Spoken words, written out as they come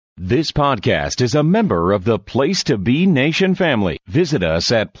This podcast is a member of the Place to Be Nation family. Visit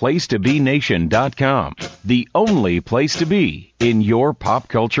us at placetobenation.com, the only place to be in your pop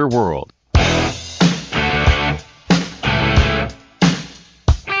culture world.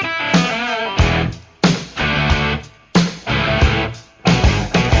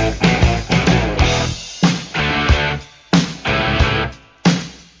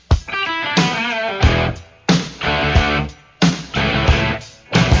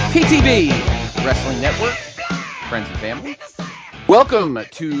 PTB Wrestling Network, friends and family. Welcome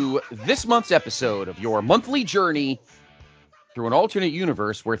to this month's episode of your monthly journey through an alternate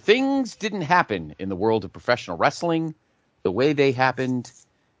universe where things didn't happen in the world of professional wrestling the way they happened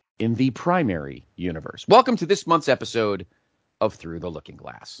in the primary universe. Welcome to this month's episode of Through the Looking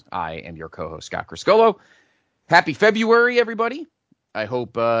Glass. I am your co-host, Scott Criscolo. Happy February, everybody. I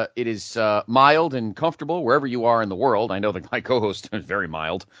hope it is mild and comfortable wherever you are in the world. I know that my co-host is very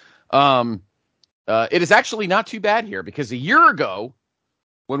mild. It is actually not too bad here because a year ago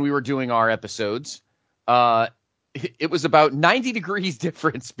when we were doing our episodes, it was about 90 degrees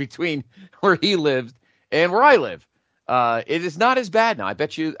difference between where he lived and where I live. It is not as bad now. I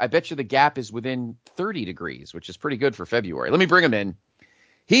bet you the gap is within 30 degrees, which is pretty good for February. Let me bring him in.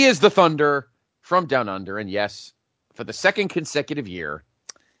 He is the Thunder from Down Under, and yes, for the second consecutive year,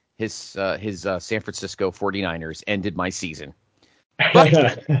 his San Francisco 49ers ended my season.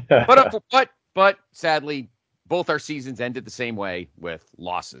 But sadly, both our seasons ended the same way with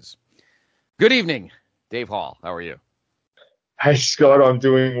losses. Good evening, Dave Hall. How are you? Hey, Scott, I'm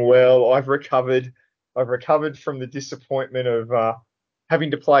doing well. I've recovered from the disappointment of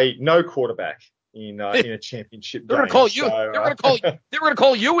having to play no quarterback in a championship They're game. Gonna call you. They're gonna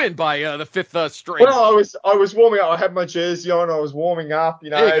call you in by the fifth straight. Well, I was warming up. I had my jersey on. I was warming up,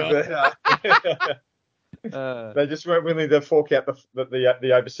 but they just weren't willing to fork out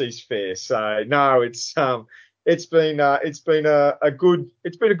the overseas fare. So no, it's been a good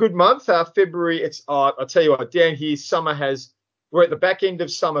month. February. I'll tell you what, down here, we're at the back end of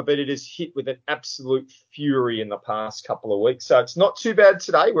summer, but it is hit with an absolute fury in the past couple of weeks. So it's not too bad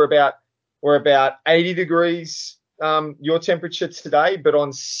today. We're about 80 degrees, your temperature today, but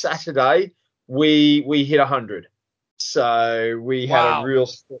on Saturday we hit 100. So we had a real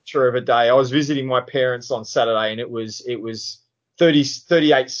scorcher of a day. I was visiting my parents on Saturday, and it was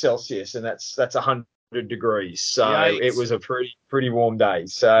 38 Celsius, and that's 100 degrees. So Yikes. It was a pretty warm day.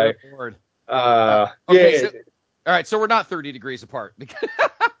 So okay, all right, so we're not 30 degrees apart.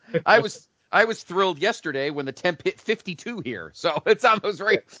 I was thrilled yesterday when the temp hit 52 here. So I was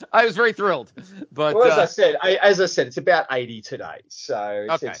very thrilled. But as I said, it's about 80 today. So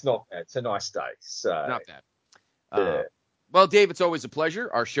it's not bad. It's a nice day. So not bad. Well, Dave, it's always a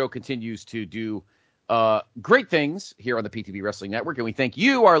pleasure. Our show continues to do great things here on the PTB Wrestling Network, and we thank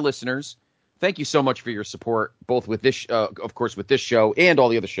you, our listeners. Thank you so much for your support, both with this, of course, with this show and all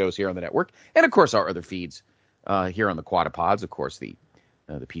the other shows here on the network, and of course our other feeds here on the Quadapods. Of course, the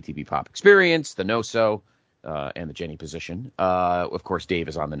PTB Pop Experience, the No-So, and the Jenny Position. Of course, Dave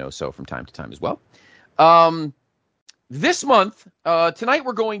is on the No-So from time to time as well. This month, tonight,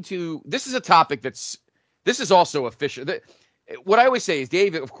 we're going to. This is a topic this is also official. What I always say is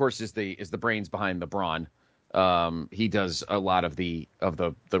Dave, of course, is the brains behind the Brawn. He does a lot of the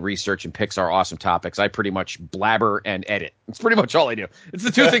research and picks our awesome topics. I pretty much blabber and edit. It's pretty much all I do. It's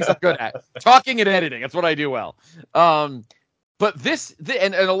the two things I'm good at: talking and editing. That's what I do well. But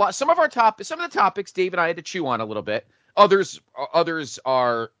some of the topics Dave and I had to chew on a little bit. Others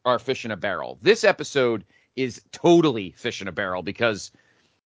are fish in a barrel. This episode is totally fish in a barrel because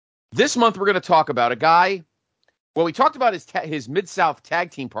this month we're going to talk about a guy. Well, we talked about his Mid-South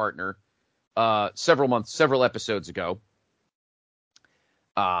tag team partner several episodes ago.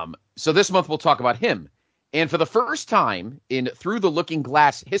 So this month we'll talk about him. And for the first time in Through the Looking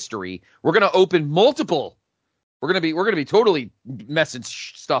Glass history, we're going to open multiple. We're going to be totally messing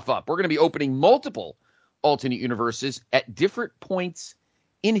stuff up. We're going to be opening multiple alternate universes at different points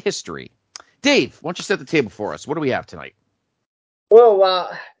in history. Dave, why don't you set the table for us? What do we have tonight? Well,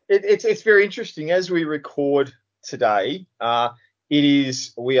 it's very interesting as we record today.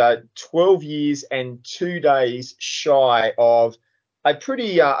 We are 12 years and 2 days shy of a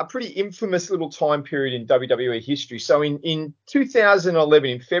pretty infamous little time period in WWE history. So in 2011,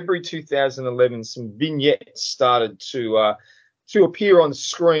 in February 2011, some vignettes started to appear on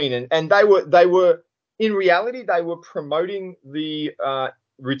screen, and they were in reality they were promoting the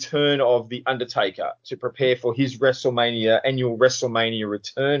return of The Undertaker to prepare for his annual WrestleMania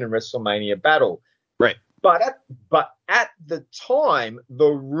return and WrestleMania battle. Right. But at the time, the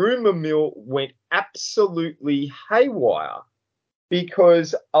rumor mill went absolutely haywire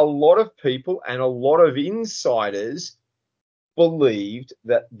because a lot of people and a lot of insiders believed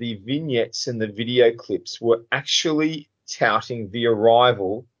that the vignettes and the video clips were actually touting the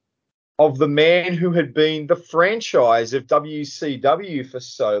arrival of the man who had been the franchise of WCW for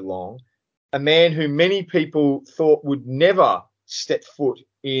so long, a man who many people thought would never step foot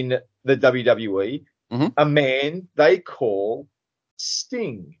in the WWE, a man they call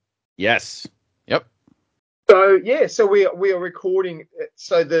Sting. Yes. Yep. So we are recording.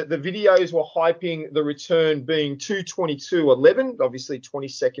 So the videos were hyping the return being 2/22/11, obviously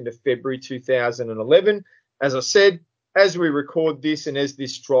 22nd of February 2011. As I said, as we record this and as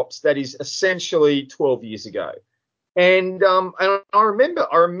this drops, that is essentially 12 years ago. And I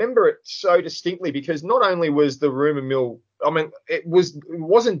remember it so distinctly because not only was the rumor mill, I mean, it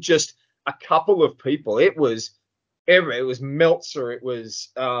wasn't just a couple of people. It was Meltzer. It was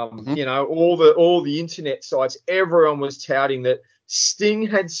all the internet sites. Everyone was touting that Sting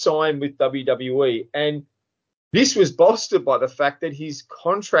had signed with WWE, and this was bolstered by the fact that his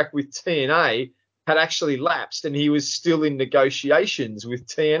contract with TNA had actually lapsed, and he was still in negotiations with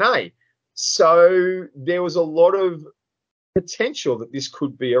TNA. So there was a lot of potential that this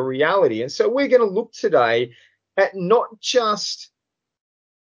could be a reality. And so we're going to look today at not just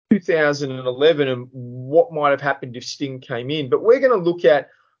 2011 and what might have happened if Sting came in, but we're going to look at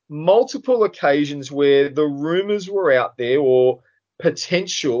multiple occasions where the rumors were out there or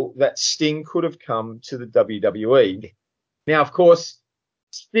potential that Sting could have come to the WWE. Now, of course,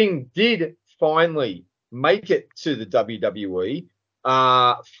 Sting did finally make it to the WWE.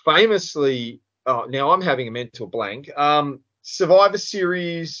 Famously, now I'm having a mental blank. Survivor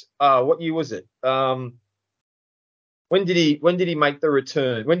Series, what year was it? When did he make the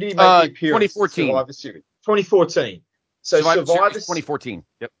return? When did he make the appearance? 2014. Survivor Series. 2014. So Survivor Series 2014.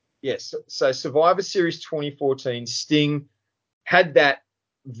 Yep. Yes. So Survivor Series 2014, Sting had that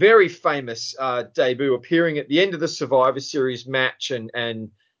very famous debut, appearing at the end of the Survivor Series match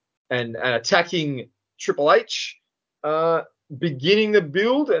and attacking Triple H, beginning the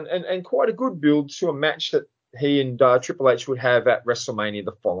build and quite a good build to a match that he and Triple H would have at WrestleMania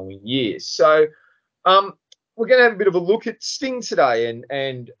the following year. So we're going to have a bit of a look at Sting today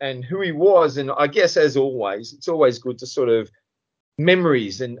and who he was. And I guess, as always, it's always good to sort of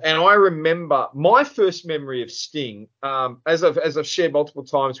memories. And I remember my first memory of Sting, as I've shared multiple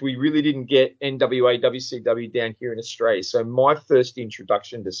times, we really didn't get NWA, WCW down here in Australia. So my first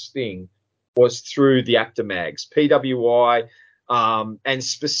introduction to Sting was through the Actor Mags, PWI, and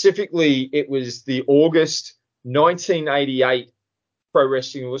specifically it was the August 1988 Pro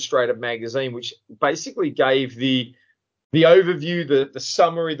Wrestling Illustrated magazine, which basically gave the overview, the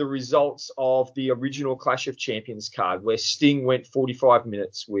summary, the results of the original Clash of Champions card, where Sting went 45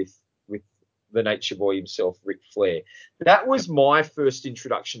 minutes with the Nature Boy himself, Ric Flair. That was my first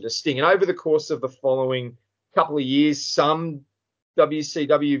introduction to Sting. And over the course of the following couple of years, some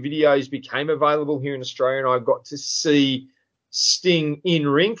WCW videos became available here in Australia, and I got to see Sting in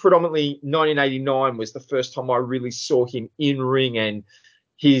ring. Predominantly 1989 was the first time I really saw him in ring, and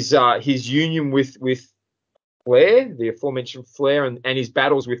his union with Flair, the aforementioned Flair, and his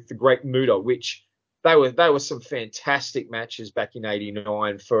battles with the Great Muta, which they were some fantastic matches back in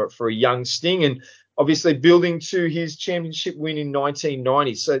 '89 for a young Sting, and obviously building to his championship win in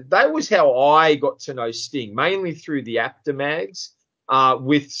 1990. So that was how I got to know Sting, mainly through the Actor Mags,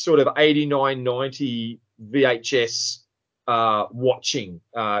 with sort of 89, 90 VHS watching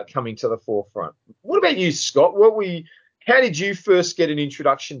coming to the forefront. What about you, Scott? How did you first get an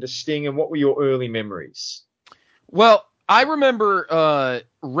introduction to Sting, and what were your early memories? Well, I remember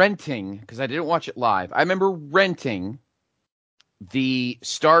renting, because I didn't watch it live. I remember renting the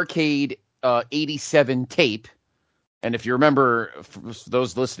Starrcade 87 tape. And if you remember, for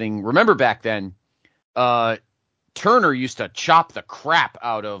those listening, remember back then, Turner used to chop the crap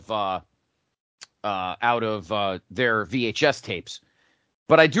out of their VHS tapes.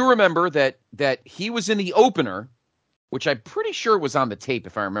 But I do remember that he was in the opener, which I'm pretty sure was on the tape,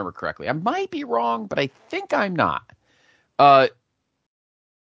 if I remember correctly. I might be wrong, but I think I'm not.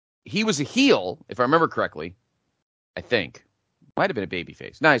 He was a heel, if I remember correctly. I think. Might have been a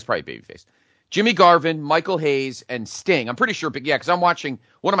babyface. No, he's probably a babyface. Jimmy Garvin, Michael Hayes, and Sting. I'm pretty sure, but yeah, because I'm watching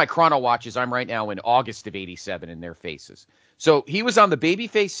one of my chrono watches. I'm right now in August of '87 in their faces. So he was on the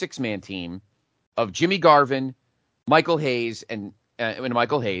babyface six-man team of Jimmy Garvin, Michael Hayes, and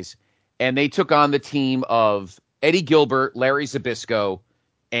they took on the team of Eddie Gilbert, Larry Zbyszko,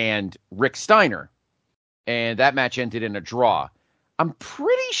 and Rick Steiner. And that match ended in a draw. I'm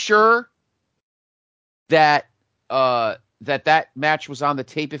pretty sure that that match was on the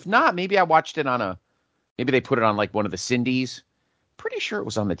tape. If not, maybe I watched it maybe they put it on like one of the Cindy's. pretty sure it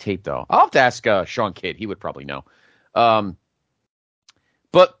was on the tape, though. I'll have to ask Sean Kidd. He would probably know. But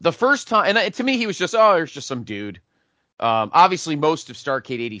the first time, and to me, he was just, there's just some dude. Obviously, most of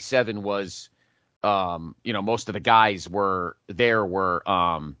Starrcade 87 was, most of the guys were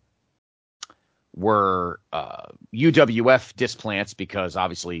UWF displants because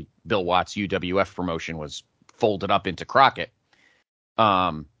obviously Bill Watts' UWF promotion was folded up into Crockett.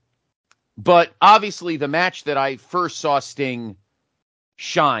 But obviously the match that I first saw Sting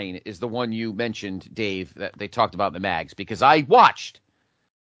shine is the one you mentioned, Dave, that they talked about in the mags, because I watched.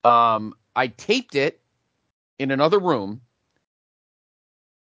 I taped it in another room.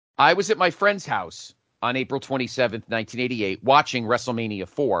 I was at my friend's house on April 27th, 1988, watching WrestleMania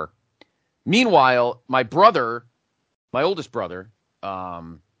 4. Meanwhile, my brother, my oldest brother,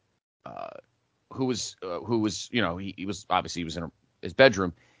 who was he was obviously in his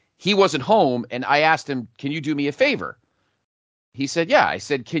bedroom. He wasn't home, and I asked him, "Can you do me a favor?" He said, "Yeah." I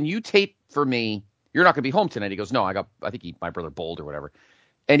said, "Can you tape for me? You're not going to be home tonight." He goes, "No, I think my brother bowled or whatever."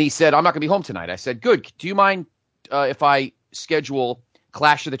 And he said, "I'm not going to be home tonight." I said, "Good. Do you mind if I schedule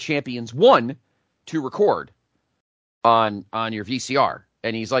Clash of the Champions 1 to record on your VCR?"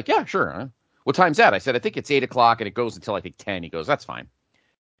 And he's like, "Yeah, sure." "What time's that?" I said, "I think it's 8 o'clock and it goes until I think 10. He goes, "That's fine."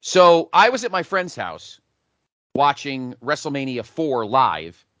 So I was at my friend's house watching WrestleMania 4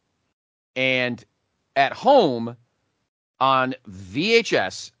 live, and at home on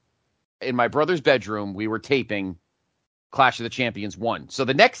VHS in my brother's bedroom, we were taping Clash of the Champions 1. So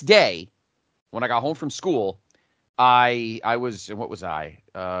the next day, when I got home from school, I was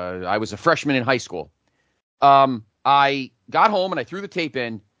a freshman in high school. I got home and I threw the tape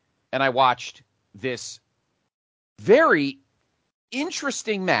in and I watched this very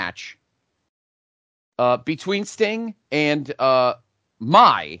interesting match between Sting and I'll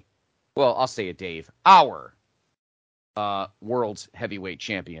say it, Dave, our world's heavyweight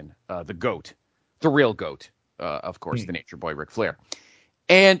champion, the GOAT, the real GOAT, of course, the Nature Boy, Ric Flair.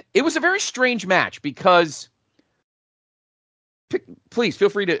 And it was a very strange match because, please feel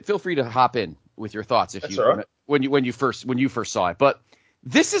free to hop in with your thoughts when you first saw it. But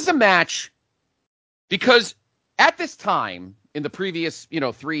this is a match because at this time in the previous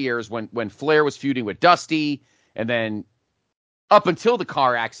 3 years when Flair was feuding with Dusty, and then up until the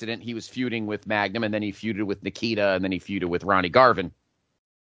car accident, he was feuding with Magnum, and then he feuded with Nikita, and then he feuded with Ronnie Garvin.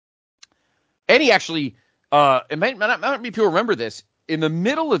 And he actually, not many people remember this, in the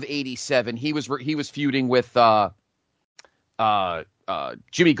middle of 87, he was feuding with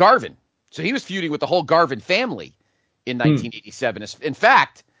Jimmy Garvin. So he was feuding with the whole Garvin family in 1987. In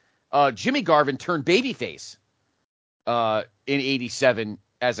fact, Jimmy Garvin turned babyface in 87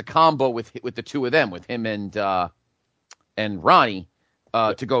 as a combo with the two of them, with him and Ronnie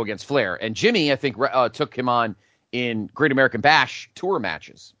to go against Flair. And Jimmy, I think, took him on in Great American Bash tour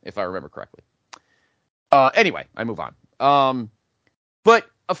matches, if I remember correctly. Anyway, I move on. But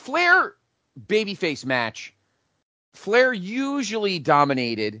a Flair babyface match, Flair usually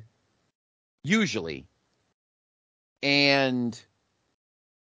dominated, and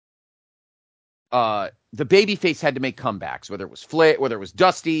the babyface had to make comebacks, whether it was Flair, whether it was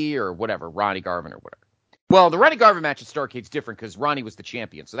Dusty or whatever, Ronnie Garvin or whatever. Well, the Ronnie Garvin match at Starrcade's different because Ronnie was the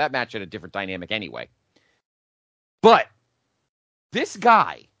champion, so that match had a different dynamic anyway. But this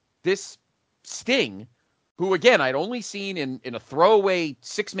guy, this Sting, who again I'd only seen in a throwaway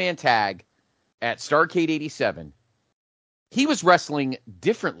 6-man tag at Starrcade 87, he was wrestling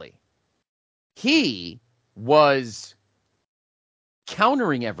differently. He was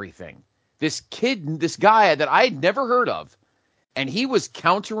countering everything. This guy that I had never heard of, and he was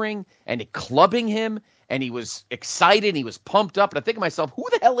countering and clubbing him, and he was excited, and he was pumped up, and I think to myself, who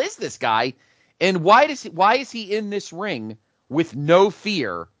the hell is this guy? And why is he in this ring with no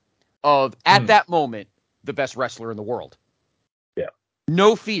fear of, at that moment, the best wrestler in the world? Yeah.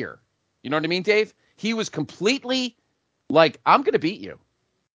 No fear. You know what I mean, Dave? He was completely like, I'm going to beat you.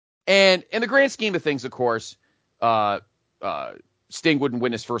 And in the grand scheme of things, of course, Sting wouldn't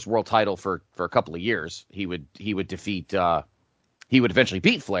win his first world title for a couple of years. He would eventually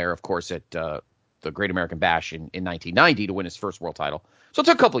beat Flair, of course, at the Great American Bash in 1990 to win his first world title. So it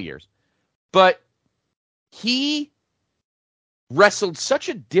took a couple of years. But he wrestled such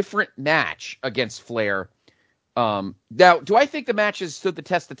a different match against Flair. Now, do I think the match has stood the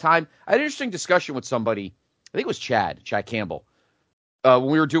test of time? I had an interesting discussion with somebody. I think it was Chad Campbell, when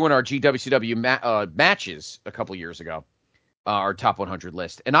we were doing our GWCW matches a couple years ago, our top 100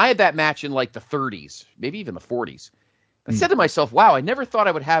 list. And I had that match in like the 30s, maybe even the 40s. I said to myself, wow, I never thought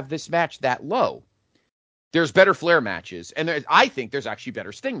I would have this match that low. There's better Flair matches, and I think there's actually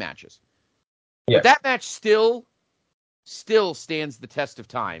better Sting matches. Yeah. But that match still still stands the test of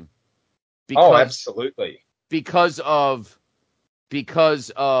time. Oh, absolutely. Because of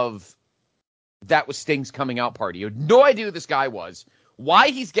that was Sting's coming out party. You had no idea who this guy was, why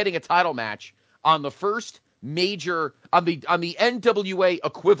he's getting a title match on the first major, on the NWA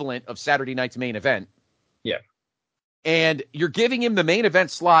equivalent of Saturday Night's Main Event. Yeah. And you're giving him the main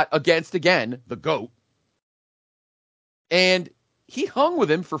event slot against, again, the GOAT. And he hung with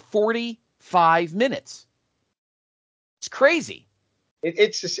him for 45 minutes. It's crazy.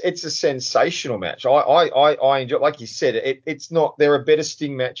 It's a sensational match. I enjoy, like you said, it's not, there are better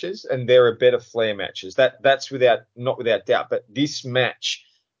Sting matches and there are better Flair matches. That's not without doubt. But this match,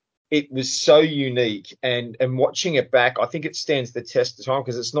 it was so unique, and watching it back, I think it stands the test of time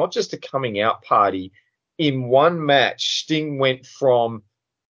because it's not just a coming out party. In one match, Sting went from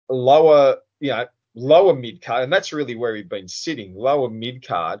lower mid card, and that's really where he'd been sitting, lower mid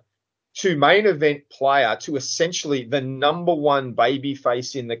card, to main event player, to essentially the number one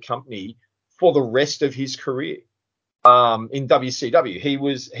babyface in the company for the rest of his career. In WCW, he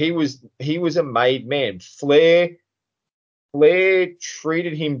was a made man. Flair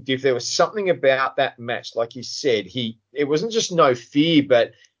treated him different. There was something about that match, like you said. It wasn't just no fear,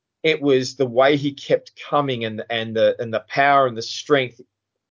 but it was the way he kept coming and the power and the strength.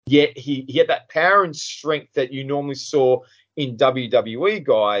 Yet he had that power and strength that you normally saw in WWE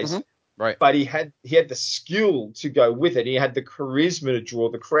guys. Mm-hmm. Right. But he had the skill to go with it. He had the charisma to draw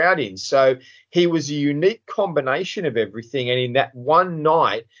the crowd in. So he was a unique combination of everything. And in that one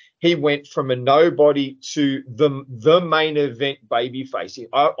night, he went from a nobody to the main event babyface.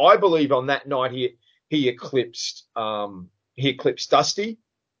 I believe on that night he eclipsed Dusty,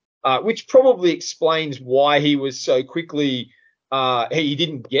 which probably explains why he was so quickly. He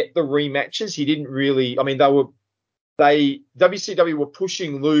didn't get the rematches. He didn't really. I mean, WCW were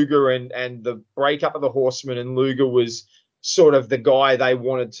pushing Luger and the breakup of the Horsemen, and Luger was sort of the guy they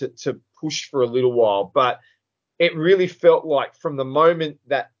wanted to push for a little while. But it really felt like from the moment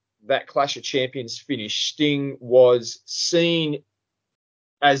that Clash of Champions finished, Sting was seen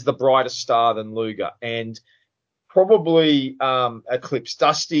as the brighter star than Luger, and probably eclipsed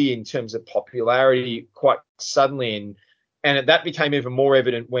Dusty in terms of popularity quite suddenly. And that became even more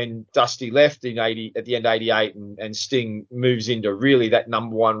evident when Dusty left at the end of 88 and Sting moves into really that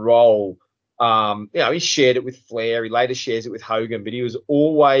number one role. He shared it with Flair. He later shares it with Hogan, but he was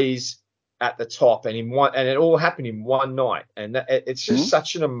always at the top, and it all happened in one night. And it's just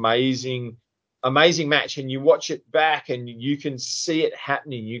such an amazing match. And you watch it back and you can see it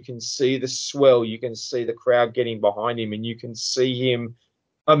happening. You can see the swell. You can see the crowd getting behind him, and you can see him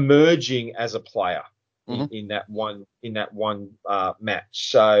emerging as a player. In that one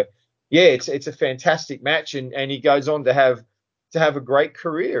match. So yeah, it's a fantastic match, and he goes on to have a great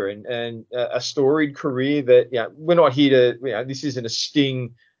career and a storied career that we're not here to this isn't a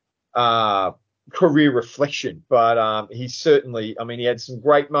Sting career reflection, but he certainly, I mean, he had some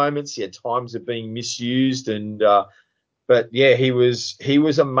great moments. He had times of being misused, and but yeah, he was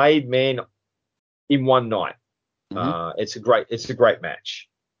a made man in one night. It's a great match.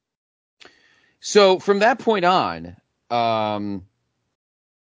 So from that point on, I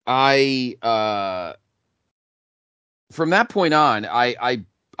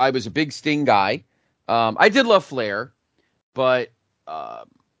was a big Sting guy. I did love Flair, but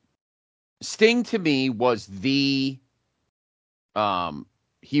Sting to me was he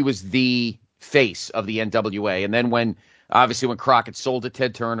was the face of the NWA. And then when Crockett sold to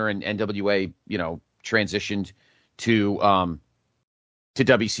Ted Turner and NWA, transitioned to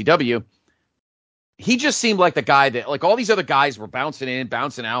WCW, he just seemed like the guy that, like, all these other guys were bouncing in,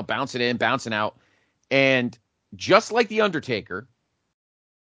 bouncing out, bouncing in, bouncing out. And just like The Undertaker,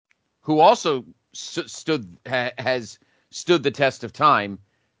 who also has stood the test of time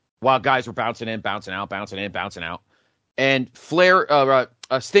while guys were bouncing in, bouncing out, bouncing in, bouncing out. And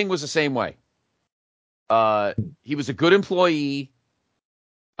Sting was the same way. He was a good employee.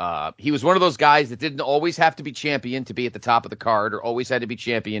 He was one of those guys that didn't always have to be champion to be at the top of the card, or always had to be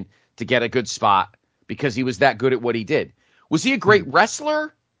champion to get a good spot, because he was that good at what he did. Was he a great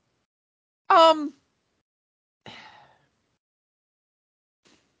wrestler?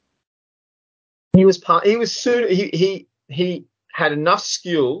 He had enough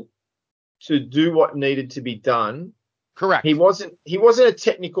skill to do what needed to be done. Correct. He wasn't a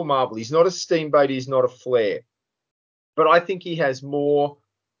technical marvel. He's not a Steamboat. He's not a Flair. But I think he has more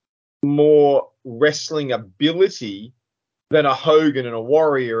wrestling ability than a Hogan and a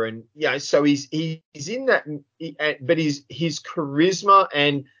Warrior, and so he's in that. But his charisma,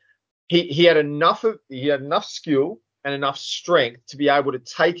 and he had enough skill and enough strength to be able to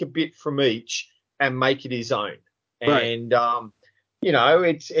take a bit from each and make it his own. Right. and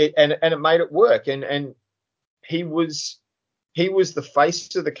it made it work, and he was the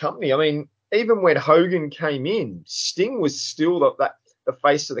face of the company. I mean, even when Hogan came in, Sting was still the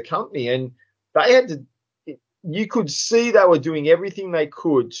face of the company, and they had to. You could see they were doing everything they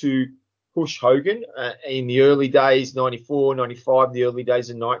could to push Hogan in the early days, 94, 95, the early days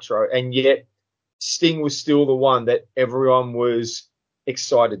of Nitro, and yet Sting was still the one that everyone was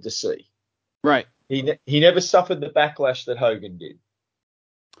excited to see. Right. He never suffered the backlash that Hogan did.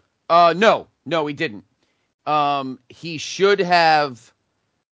 No, he didn't. He should have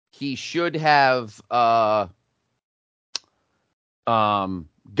gotten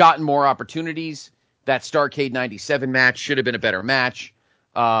more opportunities. That Starrcade 97 match should have been a better match.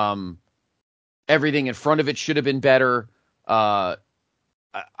 Everything in front of it should have been better. I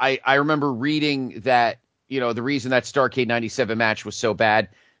remember reading that, the reason that Starrcade 97 match was so bad,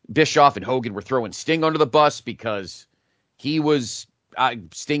 Bischoff and Hogan were throwing Sting under the bus because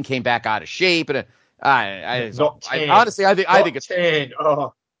Sting came back out of shape. And honestly, I think it's 10.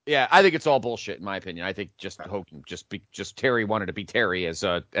 Oh. Yeah, I think it's all bullshit in my opinion. I think just Hogan, just Terry wanted to be Terry, as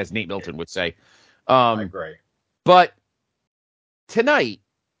Nate Milton would say. I agree. But tonight,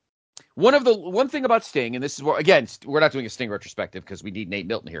 one thing about Sting, and this is where, again, we're not doing a Sting retrospective because we need Nate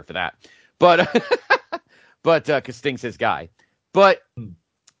Milton here for that. But because Sting's his guy. But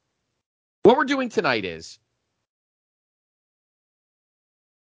what we're doing tonight is,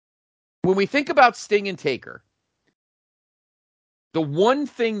 when we think about Sting and Taker, the one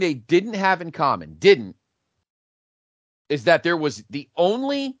thing they didn't have in common, is that there was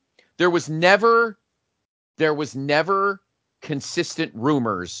never consistent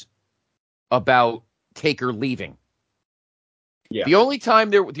rumors about Taker leaving. Yeah. The only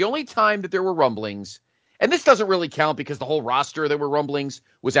time that there were rumblings, and this doesn't really count because the whole roster there were rumblings,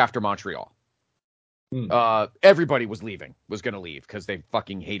 was after Montreal. Everybody was going to leave because they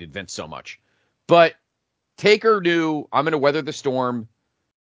fucking hated Vince so much. But Taker knew, I'm going to weather the storm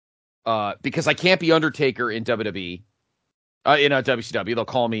because I can't be Undertaker in WWE. In a WCW, they'll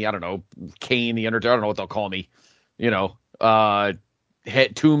call me, I don't know, Kane the Undertaker. I don't know what they'll call me.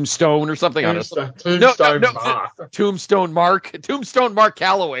 Tombstone or something. Tombstone Mark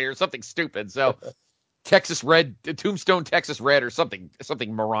Calloway or something stupid. So Texas Red, Tombstone Texas Red or something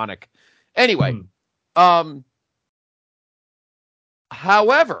moronic. Anyway,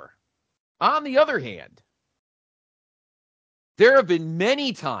 however, on the other hand, there have been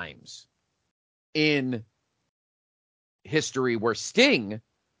many times in history where Sting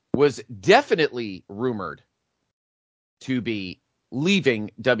was definitely rumored to be leaving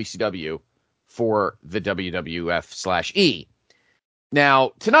WCW for the WWF/E.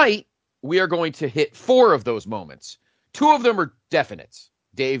 Now, tonight, we are going to hit 4 of those moments. 2 of them are definites.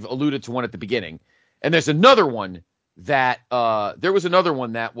 Dave alluded to one at the beginning. And there's another one that,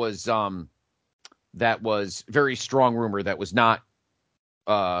 that was very strong rumor that was not,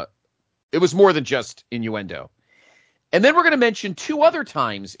 it was more than just innuendo. And then we're going to mention 2 other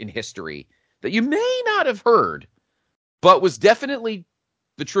times in history that you may not have heard, but was definitely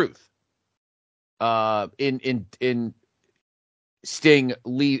the truth. In Sting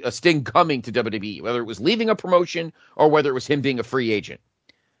coming to WWE, whether it was leaving a promotion or whether it was him being a free agent.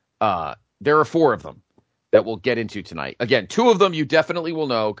 There are 4 of them that we'll get into tonight. Again, 2 of them you definitely will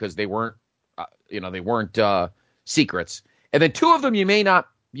know because they weren't, secrets. And then 2 of them you may not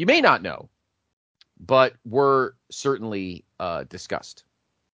know, but were certainly discussed.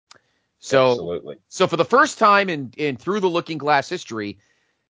 So, absolutely. So for the first time in Through the Looking Glass history,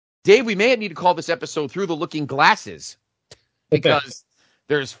 Dave, we may need to call this episode Through the Looking Glasses because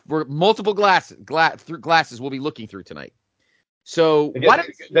we're multiple glasses we'll be looking through tonight. So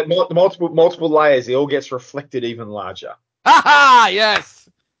the multiple layers, it all gets reflected even larger. Ha!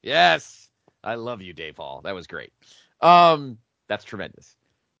 Yes. I love you, Dave Hall. That was great. That's tremendous.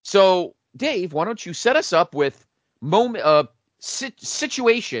 So, Dave, why don't you set us up with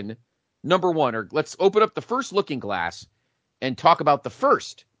situation number 1, or let's open up the first looking glass and talk about the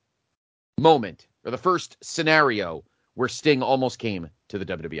first moment or the first scenario where Sting almost came to the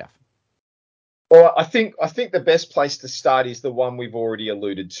WWF. Well, I think the best place to start is the one we've already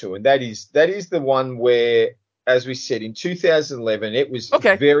alluded to, and that is the one where, as we said, in 2011, it was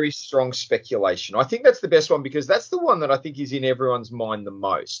very strong speculation. I think that's the best one because that's the one that I think is in everyone's mind the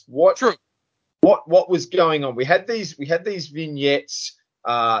most. What was going on? We had these vignettes,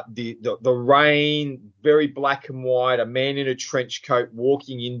 the rain, very black and white, a man in a trench coat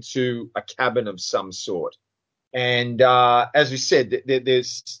walking into a cabin of some sort. And as we said,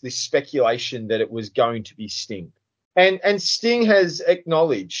 there's this speculation that it was going to be Sting. And Sting has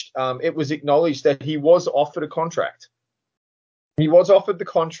acknowledged, it was acknowledged that he was offered a contract. He was offered the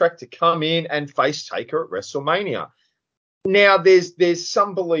contract to come in and face Taker at WrestleMania. Now, there's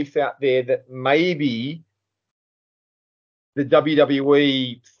some belief out there that maybe the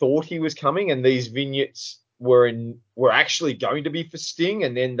WWE thought he was coming, and these vignettes were actually going to be for Sting,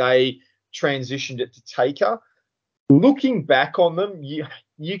 and then they transitioned it to Taker. Looking back on them,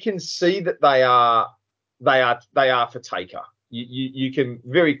 you can see that they are for Taker. You can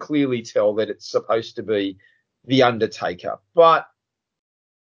very clearly tell that it's supposed to be the Undertaker, but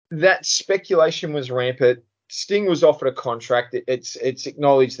that speculation was rampant. Sting was offered a contract. It's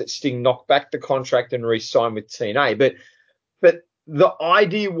acknowledged that Sting knocked back the contract and re-signed with TNA, but the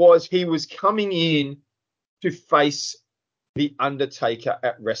idea was he was coming in to face the Undertaker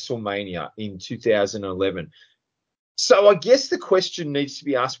at WrestleMania in 2011. So I guess the question needs to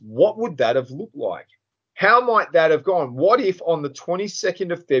be asked, what would that have looked like? How might that have gone? What if on the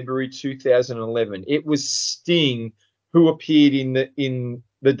 22nd of February 2011, it was Sting who appeared in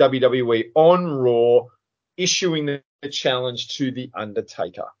the WWE on Raw, issuing the challenge to the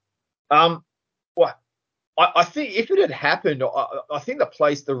Undertaker? What? I think if it had happened, I think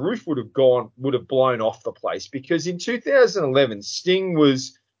the roof would have blown off the place, because in 2011, Sting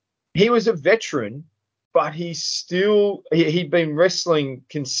was a veteran, but he'd been wrestling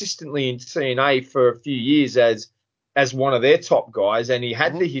consistently in TNA for a few years as one of their top guys, and he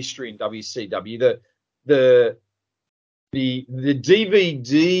had the history in WCW. The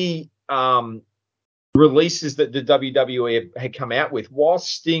DVD releases that the WWE had come out with, while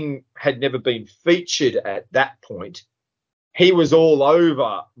Sting had never been featured at that point, he was all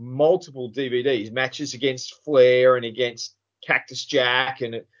over multiple DVDs, matches against Flair and against Cactus Jack,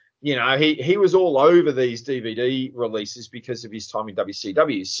 and he was all over these DVD releases because of his time in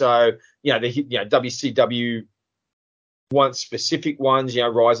WCW. So WCW specific ones,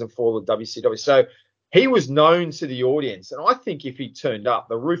 Rise and Fall of WCW. So he was known to the audience, and I think if he turned up,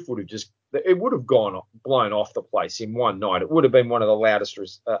 the roof would have blown off the place in one night. It would have been one of the loudest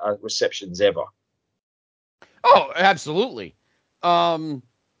receptions ever. Oh, absolutely.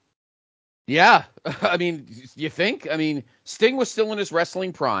 Yeah. I mean, you think? I mean, Sting was still in his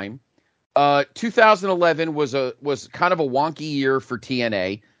wrestling prime. 2011 was kind of a wonky year for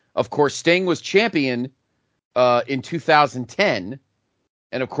TNA. Of course, Sting was champion in 2010,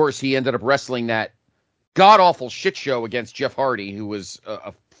 and of course, he ended up wrestling that god-awful shit show against Jeff Hardy, who was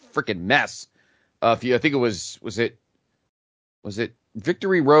a freaking mess. I think it was it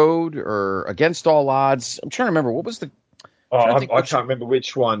Victory Road or Against All Odds? I'm trying to remember. What was the... I can't remember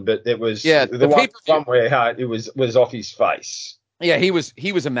which one, but it was the one where it was off his face. Yeah, he was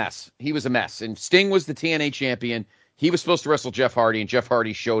a mess. He was a mess. And Sting was the TNA champion. He was supposed to wrestle Jeff Hardy, and Jeff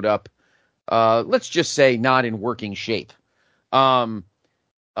Hardy showed up, let's just say, not in working shape. So,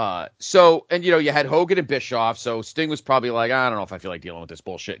 and you had Hogan and Bischoff, so Sting was probably like, I don't know if I feel like dealing with this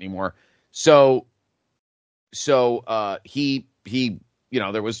bullshit anymore. So he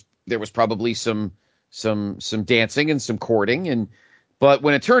there was probably some dancing and some courting, but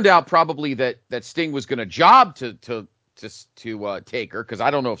when it turned out probably that Sting was going to job to Taker, because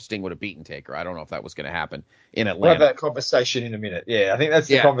I don't know if Sting would have beaten Taker. I don't know if that was going to happen in Atlanta. We'll have that conversation in a minute. Yeah, I think that's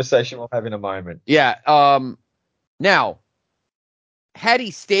the conversation we'll have in a moment. Yeah. Now, had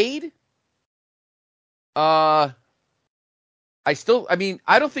he stayed, I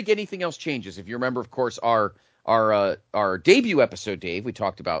don't think anything else changes. If you remember, of course, our debut episode, Dave, we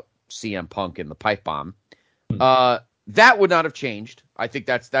talked about CM Punk and the pipe bomb. That would not have changed. I think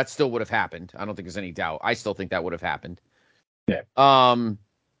that still would have happened. I don't think there's any doubt. I still think that would have happened. Yeah.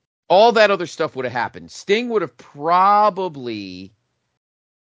 All that other stuff would have happened. Sting would have probably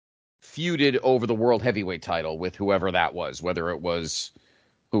feuded over the World Heavyweight title with whoever that was, whether it was,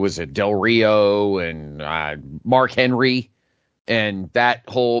 who was it, Del Rio and Mark Henry and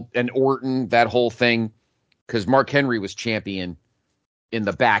Orton, that whole thing, because Mark Henry was champion in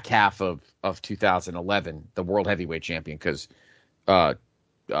the back half of 2011, the World Heavyweight champion, because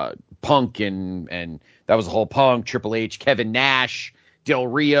Punk and that was the whole Punk, Triple H, Kevin Nash, Del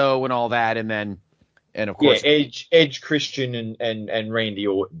Rio, and all that, and of course Edge, Christian, and Randy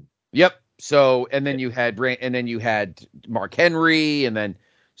Orton. Yep. So and then you had Mark Henry, and then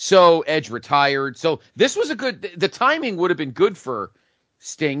Edge retired. So this was the timing would have been good for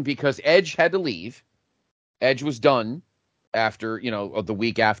Sting, because Edge had to leave. Edge was done after the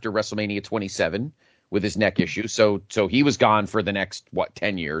week after WrestleMania 27 with his neck issue. So he was gone for the next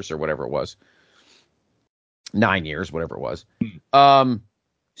 10 years or whatever it was. 9 years, whatever it was.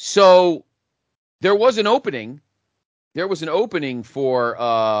 So there was an opening. There was an opening for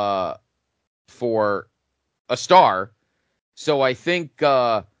a star. So I think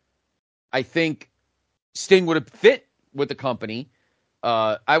Sting would have fit with the company.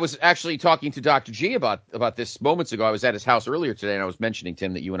 I was actually talking to Dr. G about this moments ago. I was at his house earlier today, and I was mentioning to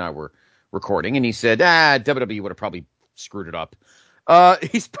him that you and I were recording, and he said, WWE would have probably screwed it up.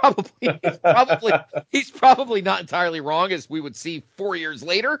 He's probably not entirely wrong, as we would see 4 years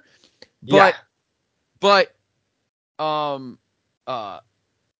later. But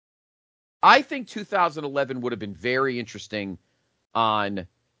I think 2011 would have been very interesting on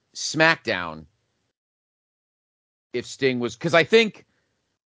SmackDown if Sting was, because I think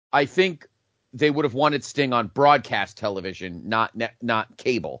they would have wanted Sting on broadcast television, not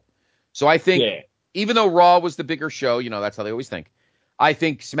cable. So I think even though Raw was the bigger show, that's how they always think. I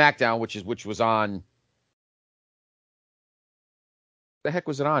think SmackDown, which was on, the heck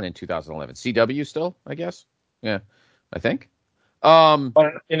was it on in 2011? CW still, I guess. Yeah, I think. In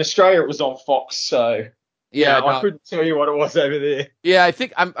Australia, it was on Fox, so I couldn't tell you what it was over there. Yeah, I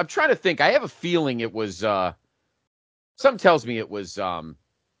think I'm trying to think. I have a feeling it was. Something tells me it was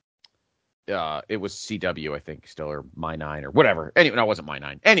CW, I think, still, or My 9 or whatever. Anyway, no, it wasn't My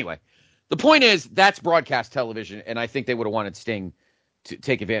 9. Anyway, the point is that's broadcast television, and I think they would have wanted Sting to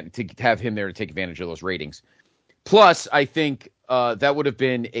take advantage, to have him there to take advantage of those ratings. Plus, I think that would have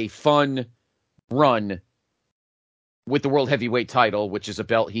been a fun run with the World Heavyweight title, which is a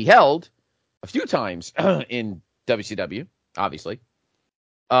belt he held a few times in WCW, obviously.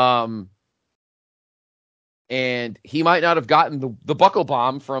 And he might not have gotten the buckle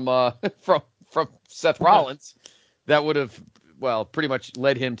bomb from Seth Rollins. That would have, pretty much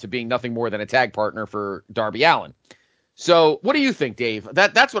led him to being nothing more than a tag partner for Darby Allin. So what do you think, Dave?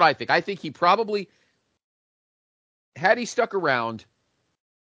 That's what I think. I think he probably, had he stuck around,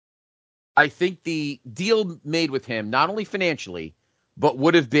 I think the deal made with him, not only financially, but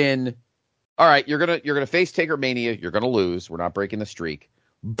would have been, all right, you're gonna face Taker Mania, you're gonna lose. We're not breaking the streak,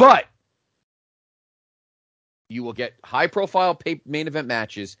 but you will get high-profile main event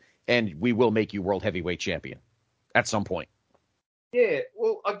matches, and we will make you World Heavyweight Champion at some point. Yeah,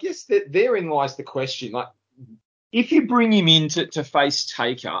 well, I guess that therein lies the question. Like, if you bring him in to face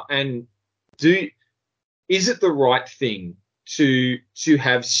Taker, and is it the right thing to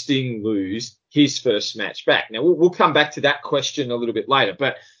have Sting lose his first match back? Now we'll come back to that question a little bit later,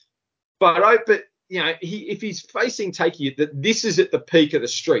 but if he's facing Taker, that this is at the peak of the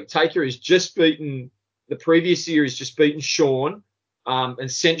streak. Taker has just beaten the previous year, has just beaten Shawn,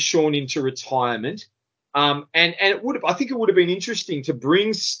 and sent Shawn into retirement. And I think it would have been interesting to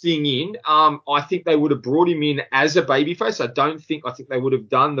bring Sting in. I think they would have brought him in as a babyface. I think they would have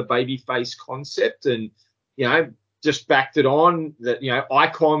done the babyface concept and, just backed it on that,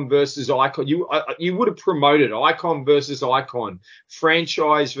 icon versus icon. You would have promoted icon versus icon,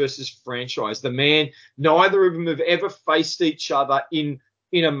 franchise versus franchise. Neither of them have ever faced each other in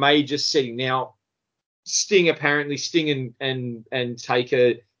a major setting. Now, Sting and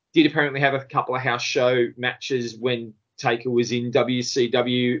Taker did apparently have a couple of house show matches when Taker was in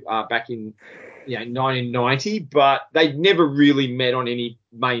WCW back in 1990, but they'd never really met on any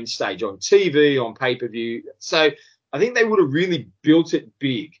main stage, on TV, on pay-per-view. So I think they would have really built it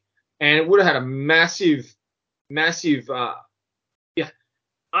big, and it would have had a massive,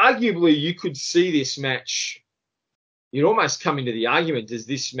 arguably you could see this match. You'd almost come into the argument, does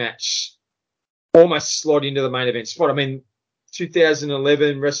this match almost slot into the main event spot? I mean,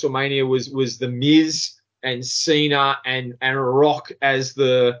 2011 WrestleMania was the Miz and Cena and Rock as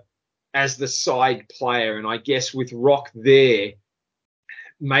the side player, and I guess with Rock there,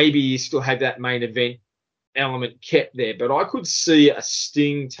 maybe you still have that main event element kept there. But I could see a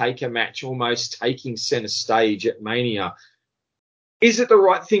Sting Taker match almost taking center stage at Mania. Is it the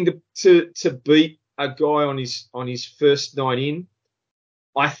right thing to beat a guy on his first night in?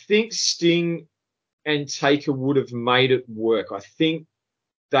 I think Sting and Taker would have made it work. I think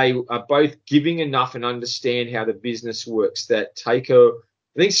they are both giving enough and understand how the business works that I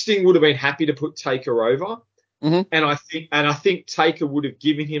think Sting would have been happy to put Taker over. Mm-hmm. And I think Taker would have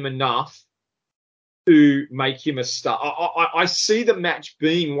given him enough to make him a star. I see the match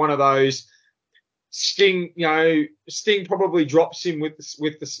being one of those. Sting probably drops him with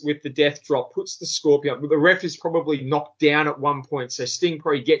the death drop, puts the Scorpion, but the ref is probably knocked down at one point, so Sting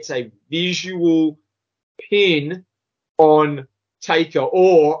probably gets a visual pin on Taker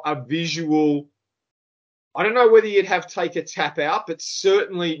or a visual. I don't know whether you'd have Taker tap out, but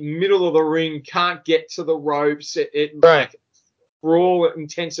certainly middle of the ring, can't get to the ropes. Right. For all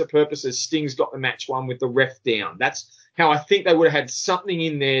intents and purposes, Sting's got the match won with the ref down. That's how I think they would have had something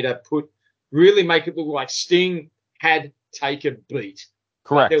in there to really make it look like Sting had Taker beat.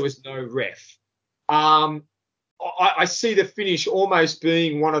 Correct. But there was no ref. I see the finish almost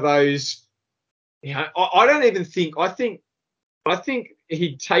being one of those. I don't even think. I think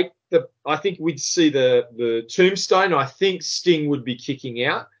he'd take the. I think we'd see the tombstone. I think Sting would be kicking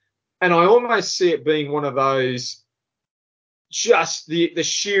out, and I almost see it being one of those. Just the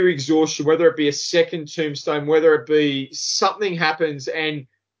sheer exhaustion, whether it be a second tombstone, whether it be something happens and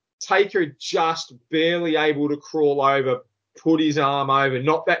Taker just barely able to crawl over, put his arm over,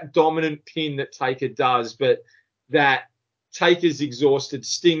 not that dominant pin that Taker does, but that Taker's exhausted,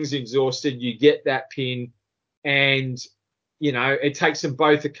 Sting's exhausted, you get that pin, and, it takes them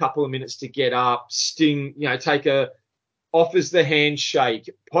both a couple of minutes to get up. Sting, Taker offers the handshake,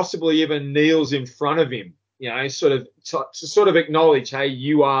 possibly even kneels in front of him, sort of to acknowledge, hey,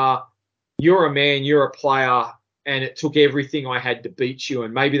 you're a man, you're a player, and it took everything I had to beat you.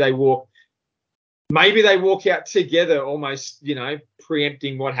 And maybe they walk out together, almost,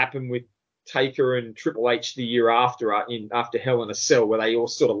 preempting what happened with Taker and Triple H the year after Hell in a Cell, where they all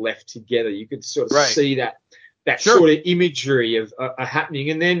sort of left together. You could sort of see that sure. Sort of imagery of happening,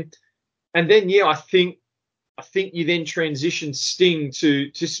 and then I think you then transition Sting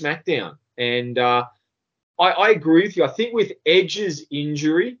to SmackDown, and I agree with you. I think with Edge's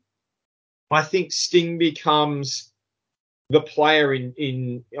injury, I think Sting becomes the player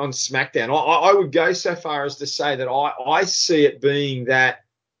on SmackDown. I would go so far as to say that I see it being that,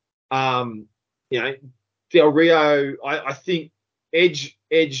 Del Rio. I think Edge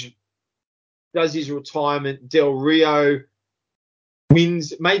does his retirement. Del Rio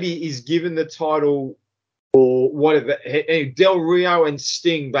wins, maybe is given the title or whatever. Del Rio and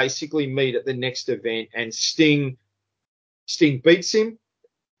Sting basically meet at the next event, and Sting beats him,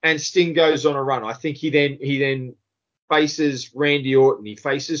 and Sting goes on a run. I think he then faces Randy Orton, he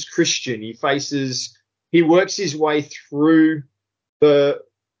faces Christian, he works his way through the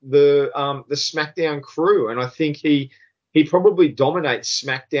SmackDown crew, and I think he probably dominates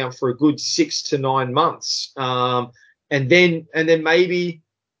SmackDown for a good 6 to 9 months, and then maybe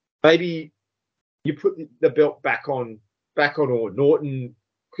you put the belt back on Orton. Orton,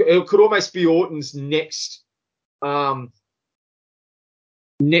 it could almost be Orton's next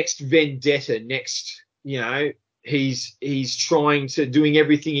vendetta. He's trying to doing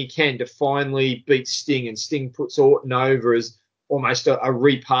everything he can to finally beat Sting, and Sting puts Orton over as almost a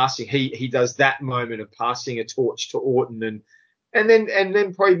repassing. He does that moment of passing a torch to Orton, and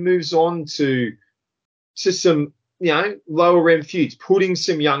then probably moves on to some lower end feuds, putting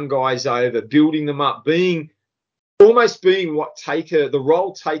some young guys over, building them up, being what Taker, the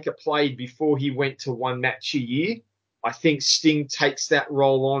role Taker played before he went to one match a year. I think Sting takes that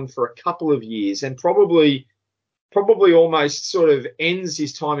role on for a couple of years, and probably almost sort of ends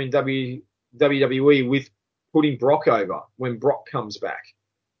his time in WWE with putting Brock over when Brock comes back.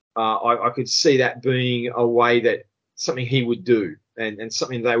 I could see that being a way that something he would do, and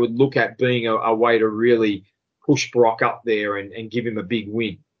something they would look at being a way to really push Brock up there and give him a big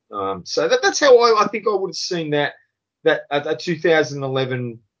win. So that's how I think I would have seen that a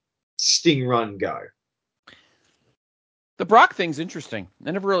 2011 Sting run go. The Brock thing's interesting.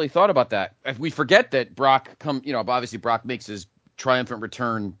 I never really thought about that. If we forget that Brock obviously Brock makes his triumphant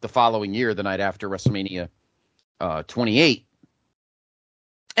return the following year, the night after WrestleMania 28.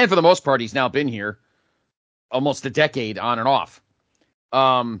 And for the most part, he's now been here almost a decade on and off,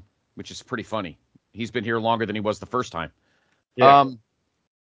 which is pretty funny. He's been here longer than he was the first time. Yeah.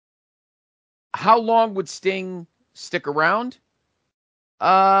 How long would Sting stick around?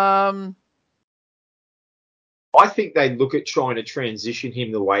 I think they'd look at trying to transition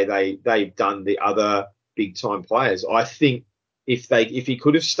him the way they've done the other big time players. I think if he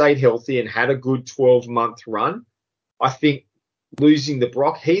could have stayed healthy and had a good 12-month run, I think losing the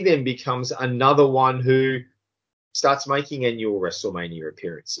Brock, he then becomes another one who starts making annual WrestleMania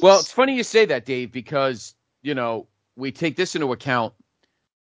appearances. Well, it's funny you say that, Dave, because, we take this into account.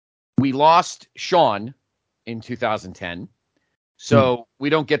 We lost Shawn in 2010. So we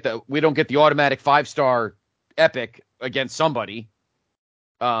don't get the automatic 5-star epic against somebody.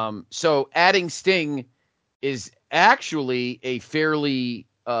 So adding Sting is actually a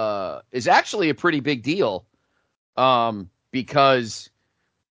pretty big deal. Because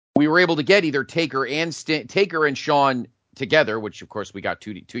we were able to get either Taker and Shawn together, which of course we got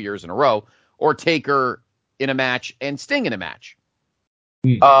two years in a row, or Taker in a match and Sting in a match.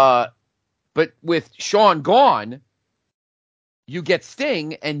 But with Shawn gone, you get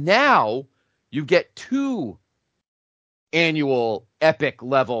Sting, and now you get 2 annual epic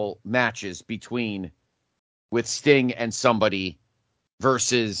level matches with Sting and somebody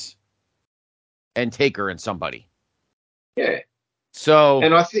versus and Taker and somebody. Yeah. So,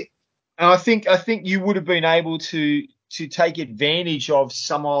 and I think I think you would have been able to take advantage of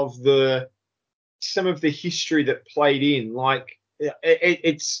some of the history that played in. Like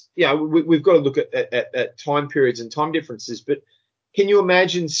it's we've got to look at time periods and time differences. But can you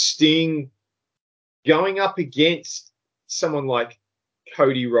imagine Sting going up against someone like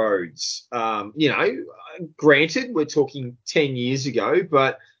Cody Rhodes? Granted, we're talking 10 years ago,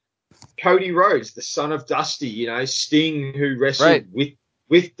 but Cody Rhodes, the son of Dusty, Sting, who wrestled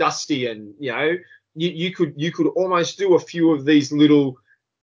with Dusty, and you could almost do a few of these little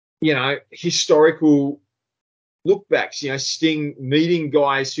historical lookbacks. Sting meeting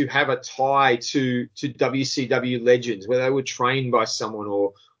guys who have a tie to WCW legends, where they were trained by someone,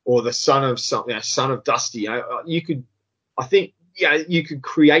 or the son of son of Dusty. You could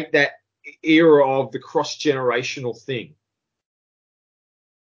create that era of the cross generational thing.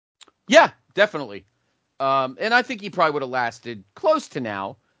 Yeah, definitely. And I think he probably would have lasted close to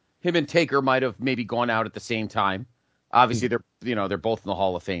now. Him and Taker might have maybe gone out at the same time. Obviously, they're both in the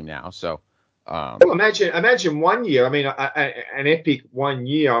Hall of Fame now. So, well, imagine 1 year. I mean, an epic 1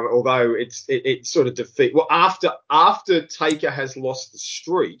 year. Although it sort of defeat. Well, after Taker has lost the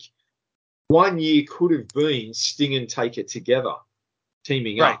streak, 1 year could have been Sting and Taker together,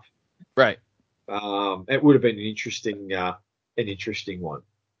 teaming up. Right. It would have been an interesting one.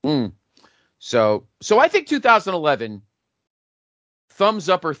 Mm. So I think 2011, thumbs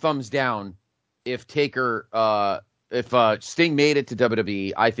up or thumbs down. If Sting made it to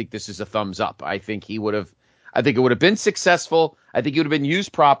WWE, I think this is a thumbs up. I think it would have been successful. I think it would have been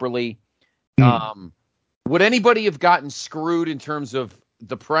used properly. Would anybody have gotten screwed in terms of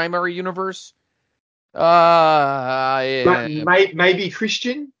the primary universe? Yeah. Maybe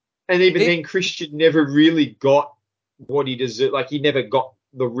Christian, and even then Christian never really got what he deserved. Like, he never got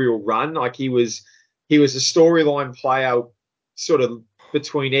the real run. Like, he was a storyline player sort of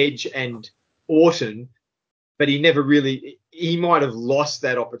between Edge and Orton, but he never really, he might have lost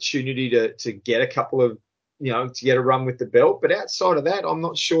that opportunity to get a couple of, to get a run with the belt. But outside of that, I'm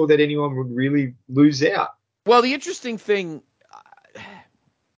not sure that anyone would really lose out. Well, the interesting thing, I'm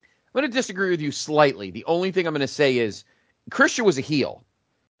going to disagree with you slightly. The only thing I'm going to say is Christian was a heel.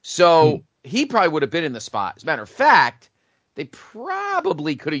 So he probably would have been in the spot. As a matter of fact, they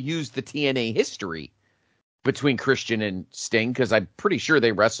probably could have used the TNA history between Christian and Sting, because I'm pretty sure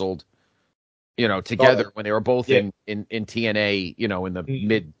they wrestled, together when they were both in TNA,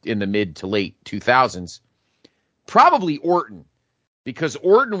 in the mid to late 2000s. Probably Orton, because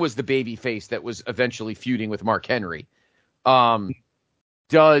Orton was the baby face that was eventually feuding with Mark Henry.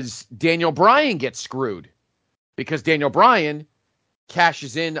 Does Daniel Bryan get screwed? Because Daniel Bryan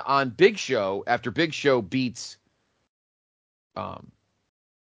cashes in on Big Show after Big Show beats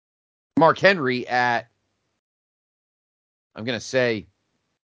Mark Henry at, I'm going to say,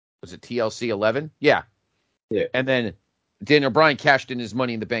 was it TLC 11? Yeah. And then Daniel Bryan cashed in his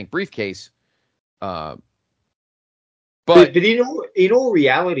Money in the Bank briefcase. But in all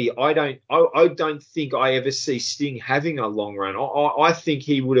reality, I don't think I ever see Sting having a long run. I think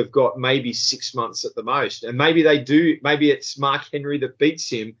he would have got maybe 6 months at the most, and maybe they do. Maybe it's Mark Henry that beats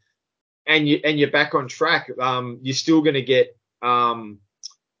him, and you're back on track. You're still going to get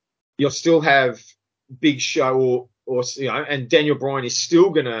you'll still have Big Show or and Daniel Bryan is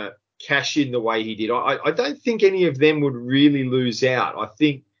still going to cash in the way he did. I don't think any of them would really lose out. I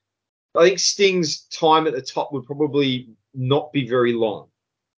think Sting's time at the top would probably not be very long.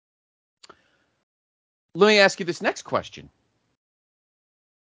 Let me ask you this next question.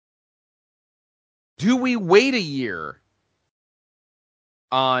 Do we wait a year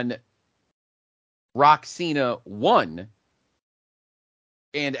on Rock Cena 1?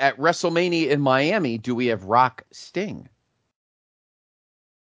 And at WrestleMania in Miami, do we have Rock Sting?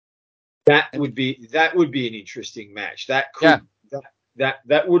 That would be an interesting match. That could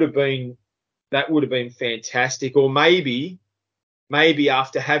that would have been fantastic. Or maybe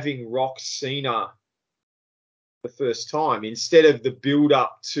after having Rock Cena the first time, instead of the build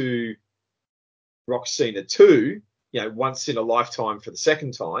up to Rock Cena 2, once in a lifetime for the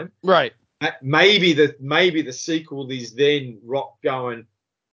second time. Right. Maybe the sequel is then Rock going,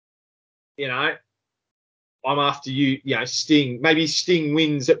 I'm after you, Sting. Maybe Sting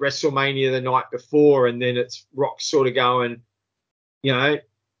wins at WrestleMania the night before, and then it's Rock sort of going,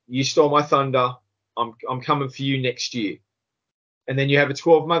 you stole my thunder. I'm coming for you next year. And then you have a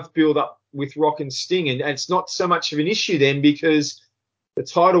 12-month build up with Rock and Sting, and it's not so much of an issue then, because the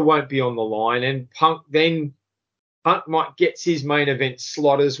title won't be on the line, and Punk might get his main event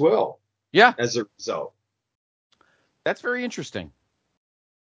slot as well. Yeah. As a result. That's very interesting.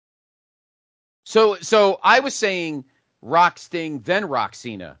 So I was saying Rock Sting, then Rock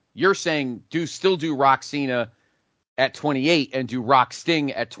Cena. You're saying still do Rock Cena at 28 and do Rock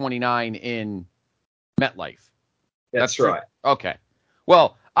Sting at 29 in MetLife. That's right. Okay.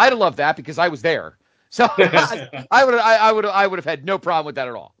 Well, I'd love that because I was there. So I would have had no problem with that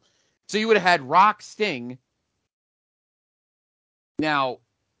at all. So you would have had Rock Sting. Now,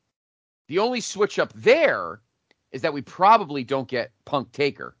 the only switch up there is that we probably don't get Punk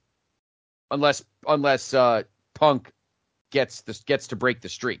Taker unless Punk gets to break the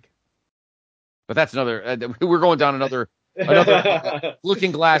streak. But that's another. We're going down another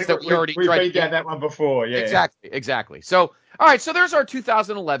looking glass that we already tried. We've been down that one before. Yeah. Exactly. So all right. So there's our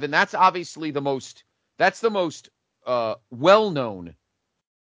 2011. That's obviously the most. That's the most well-known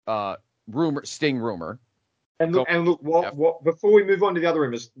Sting rumor. And look, what before we move on to the other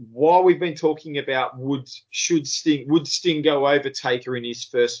rumors, while we've been talking about would Sting go over Taker in his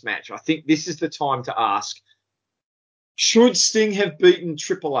first match, I think this is the time to ask: should Sting have beaten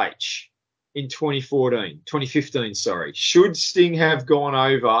Triple H in 2015? Sorry, should Sting have gone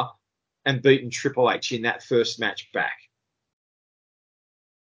over and beaten Triple H in that first match back?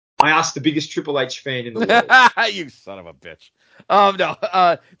 I asked the biggest Triple H fan in the world. You son of a bitch. No.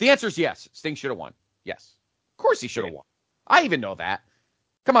 The answer is yes. Sting should have won. Yes. Of course he should have won. I even know that.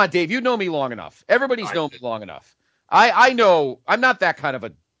 Come on, Dave. You know me long enough. Everybody's known me long enough. I know I'm not that kind of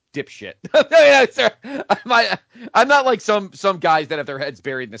a dipshit. I'm not like some guys that have their heads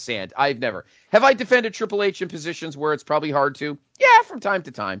buried in the sand. I've never. Have I defended Triple H in positions where it's probably hard to? Yeah, from time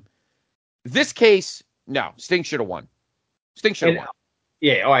to time. This case, no. Sting should have won. Sting should have won.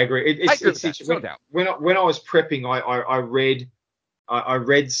 Yeah, I agree. I agree with that, no doubt. When I was prepping, I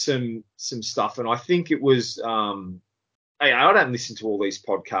read some stuff, and I think it was I don't listen to all these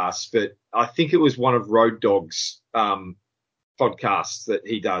podcasts, but I think it was one of Road Dogg's podcasts that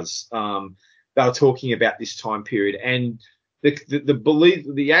he does. They were talking about this time period, and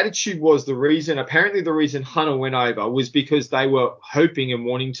the attitude was the reason Hunter went over was because they were hoping and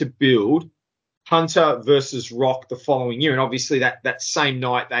wanting to build Hunter versus Rock the following year, and obviously that same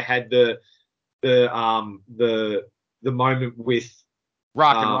night they had the moment with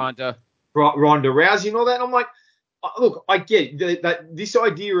Rock and Ronda Rousey and all that. And I'm like, look, I get that this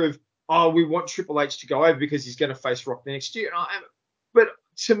idea of we want Triple H to go over because he's going to face Rock the next year, but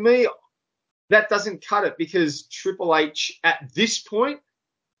to me that doesn't cut it because Triple H at this point,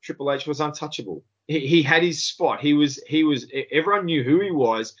 Triple H was untouchable. He had his spot. He was. Everyone knew who he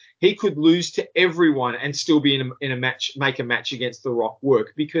was. He could lose to everyone and still be in a match, make a match against The Rock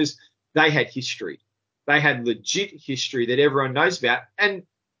work because they had history. They had legit history that everyone knows about. And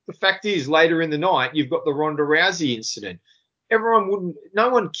the fact is, later in the night, you've got the Ronda Rousey incident. No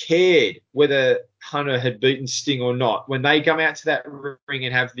one cared whether Hunter had beaten Sting or not. When they come out to that ring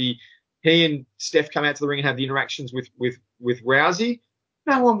and he and Steph come out to the ring and have the interactions with Rousey,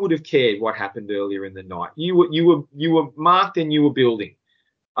 no one would have cared what happened earlier in the night. You were marked and you were building.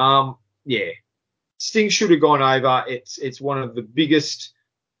 Sting should have gone over. It's one of the biggest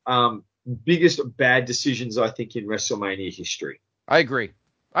bad decisions I think in WrestleMania history. I agree.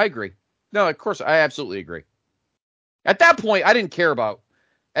 No, of course I absolutely agree. At that point, I didn't care about.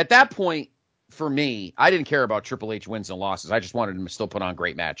 At that point, for me, I didn't care about Triple H wins and losses. I just wanted him to still put on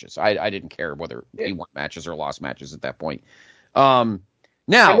great matches. I didn't care whether he won matches or lost matches at that point.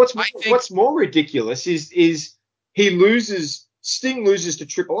 Now, what's more ridiculous is Sting loses to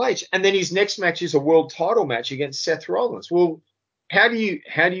Triple H, and then his next match is a world title match against Seth Rollins. Well, how do you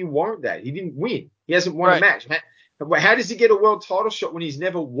warrant that? He didn't win. He hasn't won a match. How does he get a world title shot when he's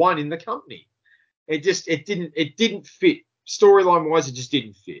never won in the company? It didn't fit. Storyline wise, it just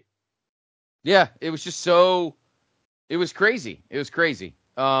didn't fit. Yeah, it was just so. It was crazy.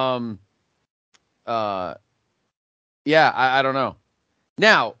 Yeah, I don't know.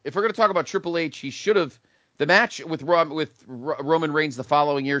 Now, if we're going to talk about Triple H, he should have the match with Roman Reigns the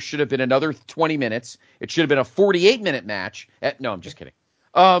following year should have been another 20 minutes. It should have been a 48-minute match. No, I'm just kidding.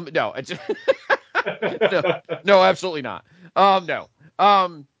 No, it's no, absolutely not. No.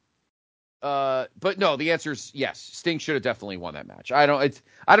 But no, the answer is yes. Sting should have definitely won that match. I don't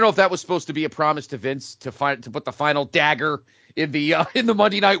know if that was supposed to be a promise to Vince to put the final dagger in the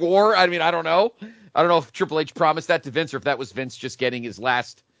Monday Night War. I mean, I don't know. I don't know if Triple H promised that to Vince or if that was Vince just getting his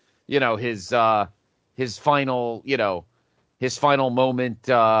last, his final, his final moment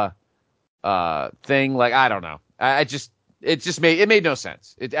thing. Like, I don't know. It made no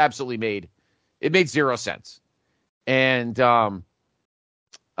sense. It made zero sense. And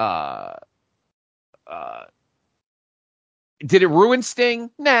did it ruin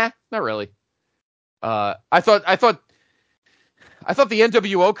Sting? Nah, not really. I thought the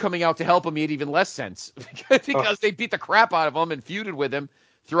NWO coming out to help him made even less sense because they beat the crap out of him and feuded with him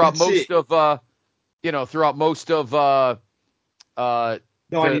throughout That's most it. of throughout most of the 90,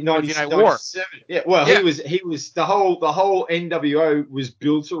 Northern Night War. 97. Yeah, well, Yeah. he was the whole NWO was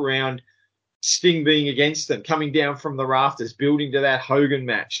built around Sting being against them, coming down from the rafters, building to that Hogan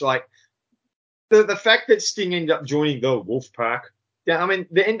match. Like the fact that Sting ended up joining the Wolfpack. Yeah, I mean,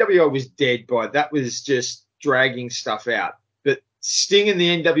 the NWO was dead by that was just dragging stuff out. But Sting and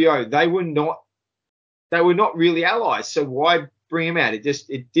the NWO, they were not really allies. So why bring them out?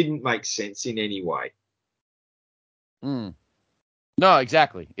 It didn't make sense in any way. No,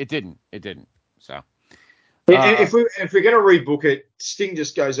 exactly. It didn't. So If we're going to rebook it, Sting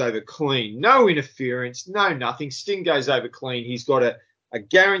just goes over clean. No interference, no nothing. Sting goes over clean. He's got a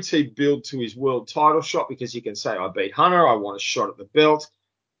guaranteed build to his world title shot because he can say, I beat Hunter, I want a shot at the belt.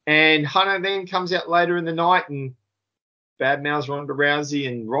 And Hunter then comes out later in the night and badmouths Ronda Rousey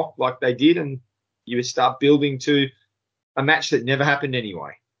and Rock like they did, and you start building to a match that never happened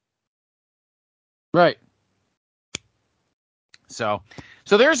anyway. Right. So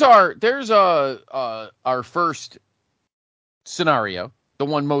there's our first scenario, the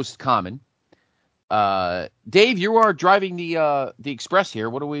one most common. Dave, you are driving the express here.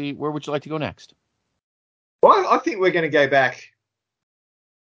 Where would you like to go next? Well, I think we're going to go back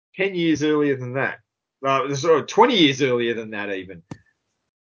 10 years earlier than that. 20 years earlier than that even.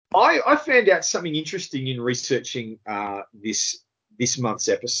 I found out something interesting in researching this month's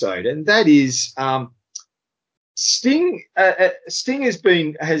episode, and that is Sting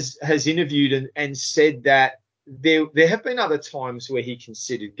has interviewed and said that there have been other times where he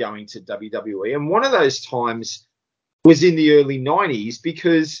considered going to WWE, and one of those times was in the early 90s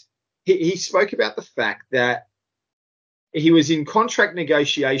because he spoke about the fact that he was in contract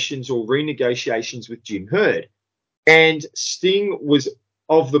negotiations or renegotiations with Jim Herd, and Sting was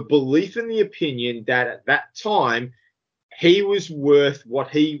of the belief and the opinion that at that time he was worth what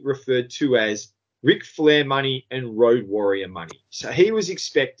he referred to as Ric Flair money and Road Warrior money. So he was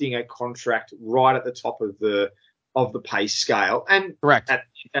expecting a contract right at the top of the pay scale, and correct at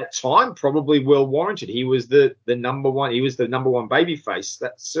that time probably well warranted. He was the number one. He was the number one babyface.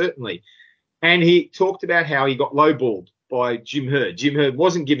 That's certainly. And he talked about how he got lowballed by Jim Herd. Jim Herd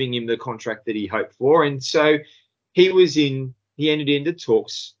wasn't giving him the contract that he hoped for, and so he entered into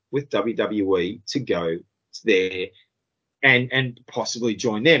talks with WWE to go there and possibly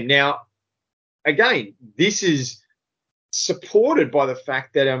join them. Now, again, this is supported by the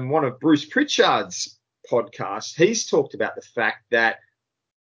fact that on one of Bruce Pritchard's podcasts, he's talked about the fact that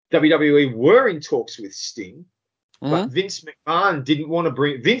WWE were in talks with Sting, but Vince McMahon didn't want to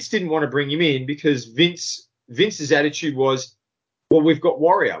bring him in because Vince's attitude was, well, we've got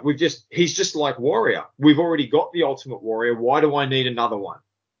Warrior. He's just like Warrior. We've already got the Ultimate Warrior. Why do I need another one?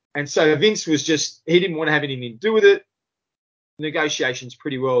 And so Vince he didn't want to have anything to do with it. Negotiations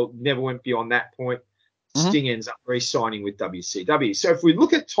pretty well never went beyond that point. Sting ends up re-signing with WCW. So if we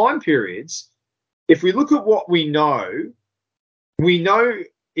look at time periods, if we look at what we know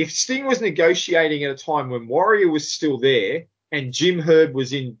if Sting was negotiating at a time when Warrior was still there and Jim Herd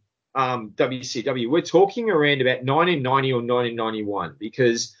was in WCW, we're talking around about 1990 or 1991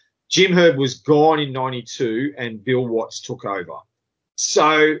 because Jim Herd was gone in 92 and Bill Watts took over.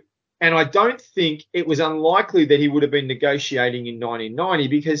 So, and I don't think it was unlikely that he would have been negotiating in 1990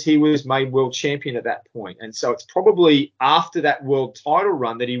 because he was made world champion at that point. And so it's probably after that world title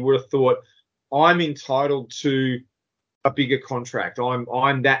run that he would have thought, I'm entitled to a bigger contract.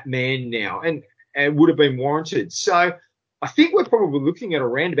 I'm that man now, and it would have been warranted. So I think we're probably looking at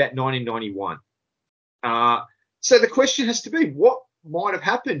around about 1991. So the question has to be, what might have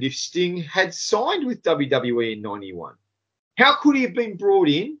happened if Sting had signed with WWE in 91? How could he have been brought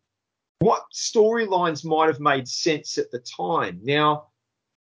in? What storylines might have made sense at the time? Now,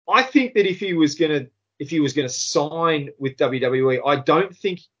 I think that if he was going to sign with WWE, I don't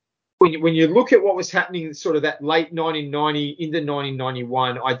think when you look at what was happening sort of that late 1990 into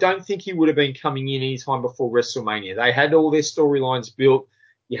 1991, I don't think he would have been coming in any time before WrestleMania. They had all their storylines built.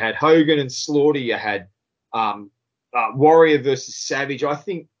 You had Hogan and Slaughter. You had Warrior versus Savage. I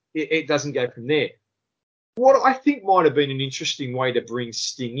think it doesn't go from there. What I think might have been an interesting way to bring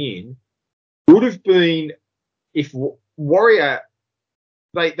Sting in would have been if Warrior,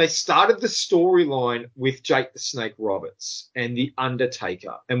 they started the storyline with Jake the Snake Roberts and The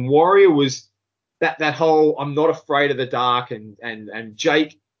Undertaker. And Warrior was that whole I'm not afraid of the dark and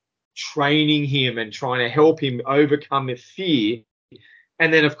Jake training him and trying to help him overcome his fear.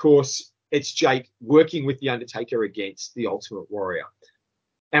 And then, of course, it's Jake working with The Undertaker against the Ultimate Warrior.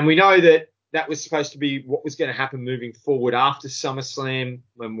 And we know that was supposed to be what was going to happen moving forward after SummerSlam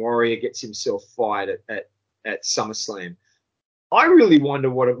when Warrior gets himself fired at SummerSlam. I really wonder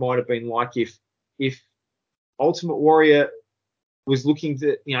what it might have been like if Ultimate Warrior was looking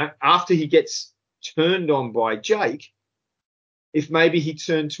to, after he gets turned on by Jake, if maybe he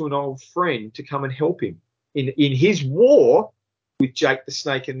turned to an old friend to come and help him in his war with Jake the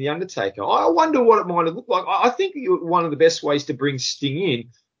Snake and the Undertaker. I wonder what it might have looked like. I think one of the best ways to bring Sting in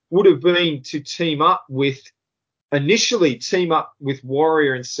would have been to initially team up with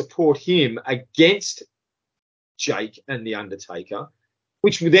Warrior and support him against Jake and the Undertaker,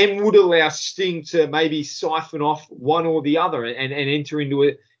 which then would allow Sting to maybe siphon off one or the other and enter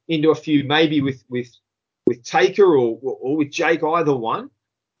into a feud maybe with Taker or with Jake, either one.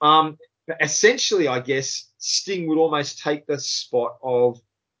 Essentially, I guess Sting would almost take the spot of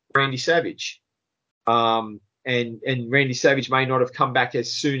Randy Savage. And Randy Savage may not have come back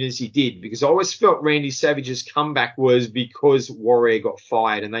as soon as he did, because I always felt Randy Savage's comeback was because Warrior got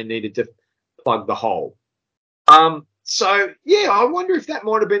fired and they needed to plug the hole. So, yeah, I wonder if that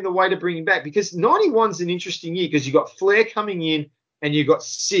might have been the way to bring him back, because 91's an interesting year because you got Flair coming in and you got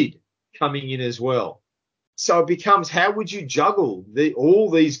Sid coming in as well. So it becomes, how would you juggle all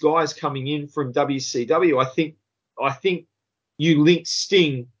these guys coming in from WCW? I think you link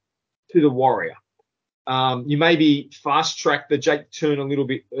Sting to the Warrior. You maybe fast track the Jake turn a little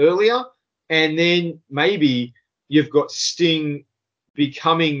bit earlier, and then maybe you've got Sting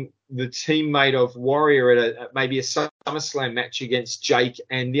becoming the teammate of Warrior at maybe a SummerSlam match against Jake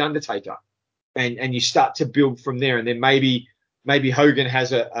and the Undertaker, and you start to build from there, and then maybe Hogan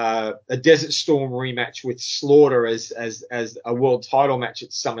has a Desert Storm rematch with Slaughter as a world title match at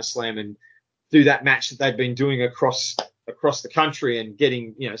SummerSlam, and do that match that they've been doing across the country and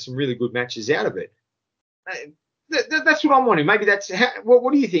getting some really good matches out of it. That's what I'm wanting. Maybe that's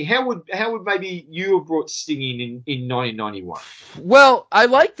what do you think? How would maybe you have brought Sting in 1991? Well, I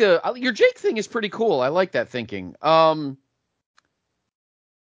like your Jake thing is pretty cool. I like that thinking. I'm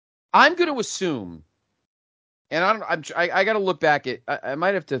going to assume, and I got to look back at. I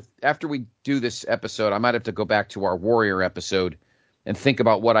might have to, after we do this episode, I might have to go back to our Warrior episode and think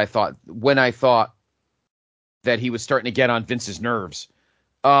about what I thought when I thought that he was starting to get on Vince's nerves,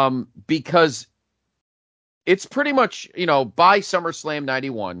 because it's pretty much, by SummerSlam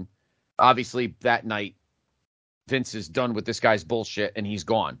 91, obviously that night, Vince is done with this guy's bullshit and he's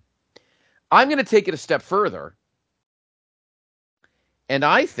gone. I'm going to take it a step further. And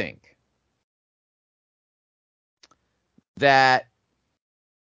I think that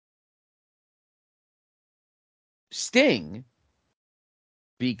Sting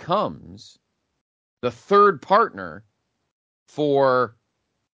becomes the third partner for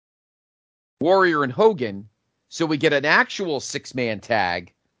Warrior and Hogan, so we get an actual 6-man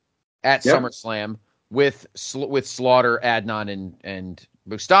tag at SummerSlam with Slaughter, Adnan, and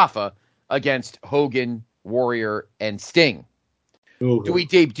Mustafa against Hogan, Warrior, and Sting. Ooh. Do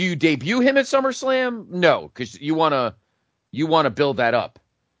you debut him at SummerSlam? No, because you want to build that up.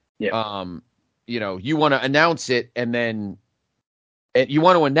 Yeah. You want to announce it and then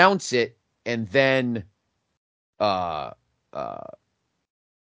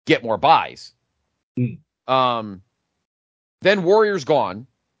get more buys. Then Warrior's gone.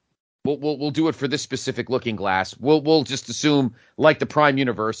 We'll do it for this specific Looking Glass. We'll just assume, like the Prime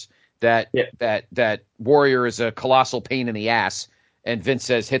Universe, that Warrior is a colossal pain in the ass, and Vince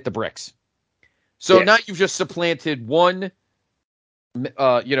says hit the bricks. So now you've just supplanted one,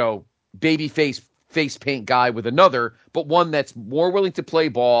 baby face paint guy with another, but one that's more willing to play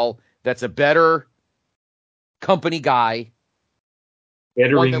ball, that's a better company guy.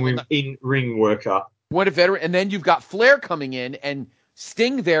 Better in-ring worker. What a veteran. And then you've got Flair coming in, and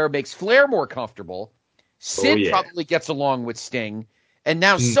Sting there makes Flair more comfortable. Sid probably gets along with Sting. And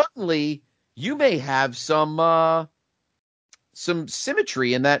now suddenly you may have some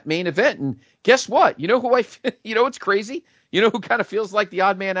symmetry in that main event. And guess what? You know who it's crazy? You know who kind of feels like the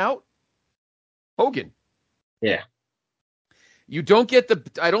odd man out? Hogan. Yeah.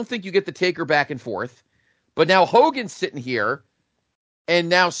 I don't think you get the Taker back and forth. But now Hogan's sitting here, and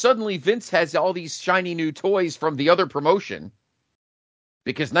now suddenly Vince has all these shiny new toys from the other promotion,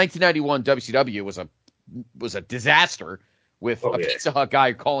 because 1991 WCW was a disaster with Pizza Hut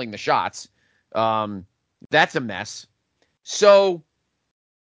guy calling the shots. That's a mess. So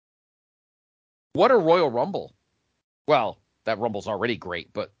what a Royal Rumble. Well, that Rumble's already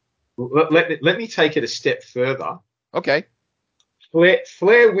great, but let me take it a step further. Okay.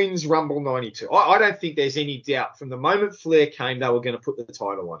 Flair wins Rumble 92. I don't think there's any doubt. From the moment Flair came, they were going to put the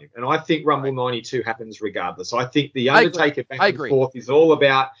title on him. And I think Rumble 92 happens regardless. I think the Undertaker back and forth is all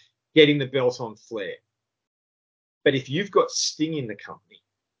about getting the belt on Flair. But if you've got Sting in the company,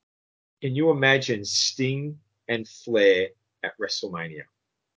 can you imagine Sting and Flair at WrestleMania.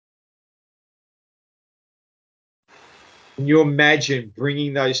 Can you imagine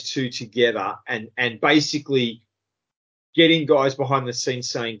bringing those two together and basically getting guys behind the scenes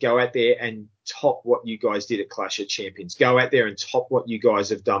saying, go out there and top what you guys did at Clash of Champions. Go out there and top what you guys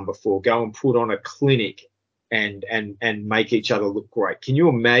have done before. Go and put on a clinic and make each other look great. Can you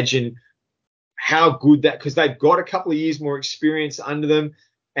imagine how good that, because they've got a couple of years more experience under them,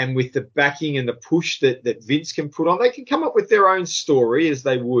 and with the backing and the push that Vince can put on, they can come up with their own story as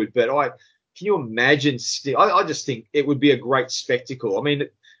they would. But can you imagine? I just think it would be a great spectacle. I mean,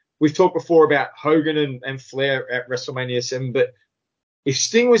 we've talked before about Hogan and Flair at WrestleMania 7, but if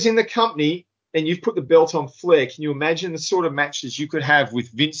Sting was in the company and you've put the belt on Flair, can you imagine the sort of matches you could have with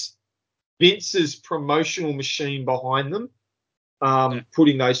Vince's promotional machine behind them,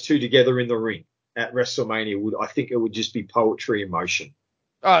 putting those two together in the ring at WrestleMania? I think it would just be poetry in motion.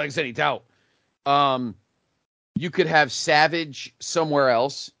 Oh, there's any doubt. You could have Savage somewhere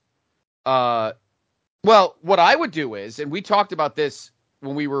else. Well, what I would do is, and we talked about this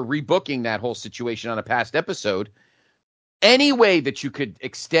when we were rebooking that whole situation on a past episode, any way that you could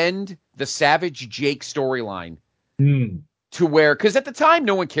extend the Savage Jake storyline to where, because at the time,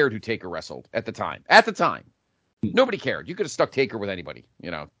 no one cared who Taker wrestled at the time. Nobody cared. You could have stuck Taker with anybody,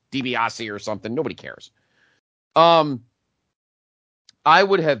 DiBiase or something. Nobody cares. I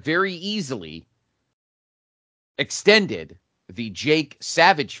would have very easily extended the Jake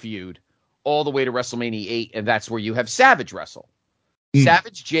Savage feud all the way to WrestleMania 8, and that's where you have Savage wrestle.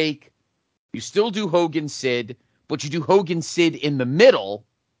 Savage Jake, you still do Hogan Sid, but you do Hogan Sid in the middle.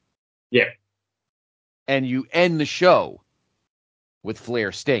 Yeah. And you end the show with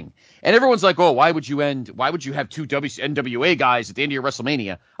Flair Sting. And everyone's like, oh, why would you have two NWA guys at the end of your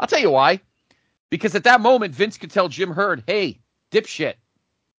WrestleMania? I'll tell you why. Because at that moment, Vince could tell Jim Herd, hey, dipshit,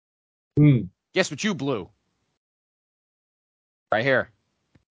 guess what you blew? Right here.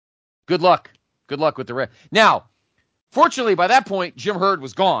 Good luck. Good luck with the rest. Now, fortunately, by that point, Jim Herd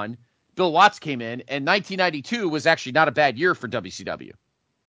was gone. Bill Watts came in, and 1992 was actually not a bad year for WCW.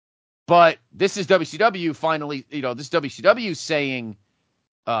 But this is WCW finally, this WCW saying,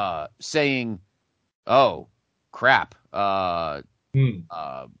 oh, crap.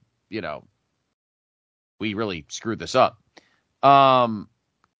 We really screwed this up. And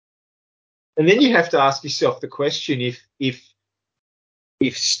then you have to ask yourself the question, if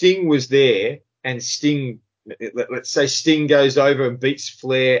Sting was there and Sting, let's say Sting goes over and beats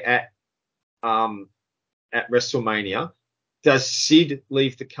Flair at WrestleMania, does Sid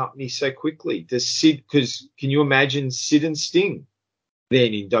leave the company so quickly? Because can you imagine Sid and Sting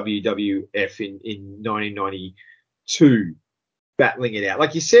then in WWF in 1992 battling it out?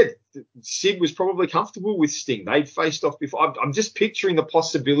 Like you said, Sid was probably comfortable with Sting. They'd faced off before. I'm just picturing the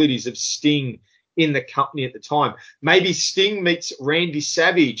possibilities of Sting in the company at the time. Maybe Sting meets Randy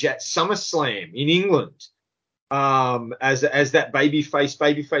Savage at SummerSlam in England as that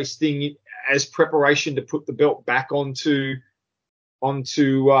babyface Sting as preparation to put the belt back onto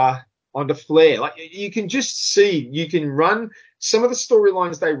Flair. Like, you can just see, you can run some of the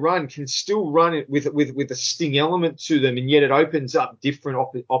storylines they run can still run it with a Sting element to them, and yet it opens up different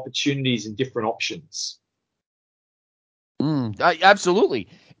opportunities and different options. Absolutely.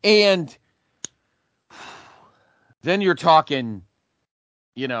 And then you're talking,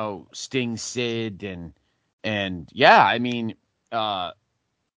 Sting, Sid, and yeah, I mean,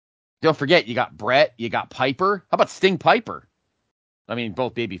 don't forget, you got Brett, you got Piper. How about Sting Piper? I mean,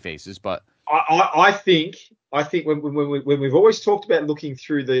 both baby faces, but I think when we've always talked about looking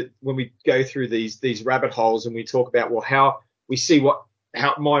through when we go through these rabbit holes and we talk about how we see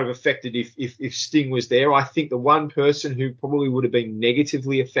how it might have affected if Sting was there, I think the one person who probably would have been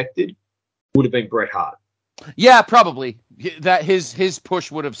negatively affected would have been Bret Hart. Yeah, probably that his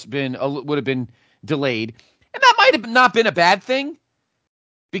push would have been delayed, and that might have not been a bad thing,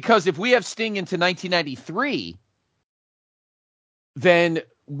 because if we have Sting into 1993, then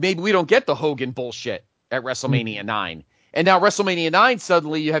maybe we don't get the Hogan bullshit at WrestleMania 9. And now WrestleMania 9,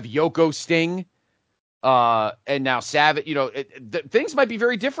 suddenly you have Yoko, Sting, and now Savage. Things might be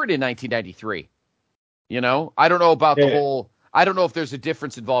very different in 1993. I don't know about the whole. I don't know if there's a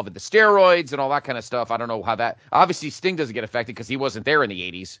difference involved in the steroids and all that kind of stuff. I don't know how that. Obviously, Sting doesn't get affected because he wasn't there in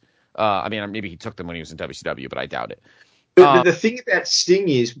the 80s. I mean, maybe he took them when he was in WCW, but I doubt it. But the thing about Sting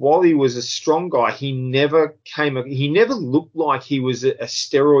is, while he was a strong guy, he never looked like he was a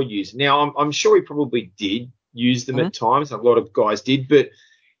steroid user. Now, I'm sure he probably did use them at times. A lot of guys did, but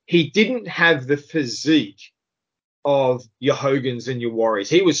he didn't have the physique of your Hogans and your Warriors.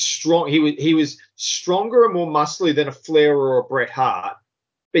 He was strong. He was stronger and more muscly than a Flair or a Bret Hart,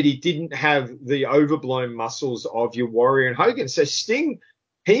 but he didn't have the overblown muscles of your Warrior and Hogan. So Sting,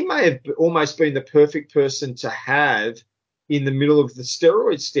 he may have almost been the perfect person to have in the middle of the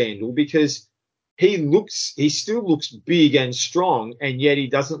steroid scandal, because he still looks big and strong, and yet he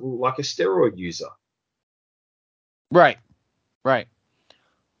doesn't look like a steroid user. Right.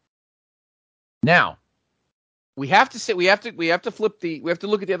 Now, we have to look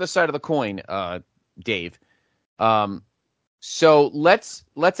at the other side of the coin, Dave. So let's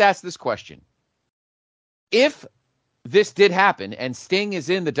ask this question. If this did happen and Sting is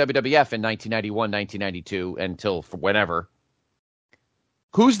in the WWF in 1991, 1992 until for whenever,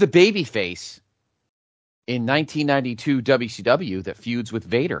 who's the babyface in 1992 WCW that feuds with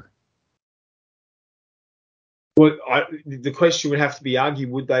Vader? Well, the question would have to be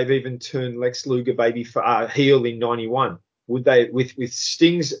argued: would they have even turned Lex Luger heel in '91? Would they, with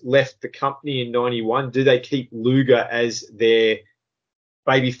Sting's left the company in '91, do they keep Luger as their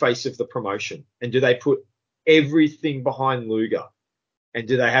babyface of the promotion, and do they put everything behind Luger, and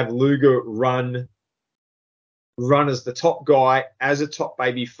do they have Luger run as the top guy, as a top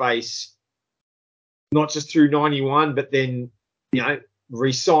babyface, not just through '91, but then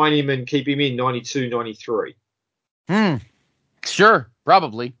re-sign him and keep him in '92, '93? Sure,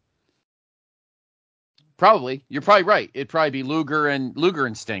 probably. You're probably right. It'd probably be Luger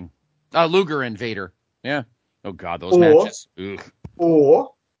and Sting. Luger and Vader. Yeah. Oh God, those matches. Ugh.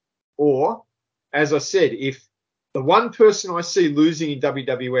 Or, as I said, if the one person I see losing in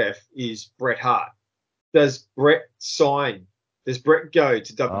WWF is Bret Hart, does Bret sign? Does Bret go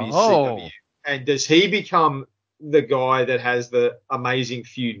to WCW? And does he become the guy that has the amazing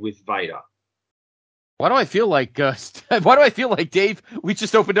feud with Vader? Why do I feel like Dave? We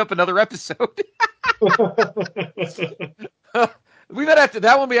just opened up another episode. We might have to.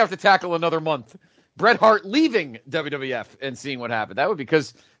 That one we have to tackle another month. Bret Hart leaving WWF and seeing what happened. That would,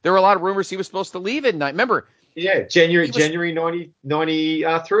 because there were a lot of rumors he was supposed to leave at night. Remember? Yeah, January 93, January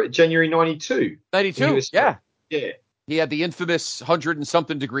 92. 92. Yeah. He had the infamous 100 and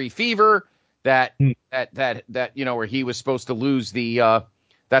something degree fever that where he was supposed to lose the.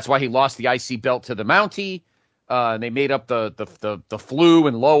 That's why he lost the IC belt to the Mountie. And they made up the flu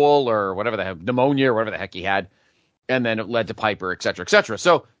in Lowell or whatever the heck, pneumonia or whatever the heck he had. And then it led to Piper, et cetera, et cetera.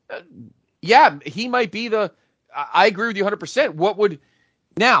 So, yeah, he might be I agree with you 100%.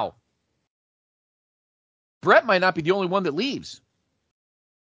 Now, Bret might not be the only one that leaves.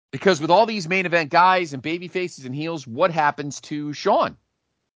 Because with all these main event guys and baby faces and heels, what happens to Shawn?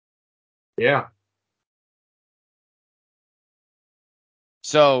 Yeah.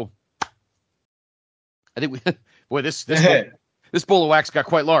 So, I think this bowl of wax got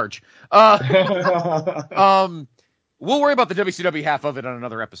quite large. We'll worry about the WCW half of it on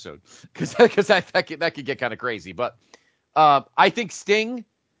another episode, because that could get kind of crazy. But I think Sting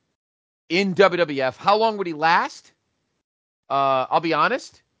in WWF, how long would he last? I'll be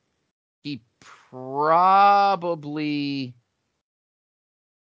honest, he probably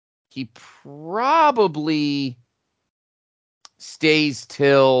stays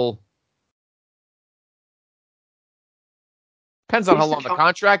till, depends on how long the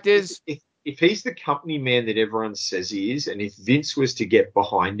contract is. If he's the company man that everyone says he is, and if Vince was to get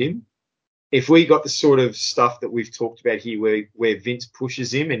behind him, if we got the sort of stuff that we've talked about here where Vince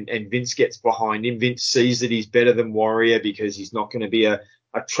pushes him and Vince gets behind him, Vince sees that he's better than Warrior because he's not going to be a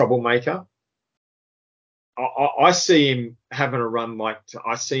troublemaker, I see him having a run like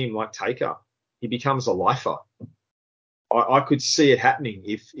Taker. He becomes a lifer. I could see it happening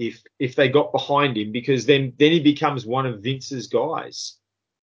if they got behind him, because then he becomes one of Vince's guys,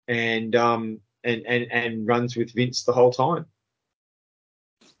 and runs with Vince the whole time.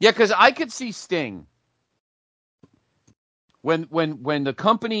 Yeah, because I could see Sting when the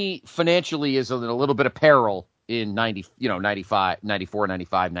company financially is in a little bit of peril in 95, 94,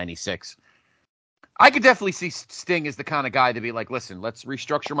 95, 96. I could definitely see Sting as the kind of guy to be like, listen, let's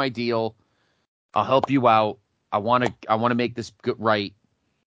restructure my deal. I'll help you out. I want to make this good right.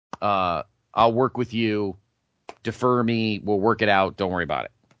 I'll work with you. Defer me. We'll work it out. Don't worry about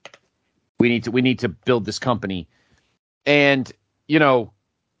it. We need to build this company. And,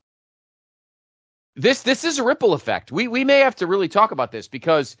 this is a ripple effect. We may have to really talk about this,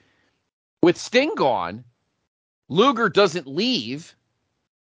 because with Sting gone, Luger doesn't leave.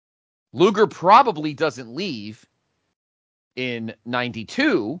 Luger probably doesn't leave in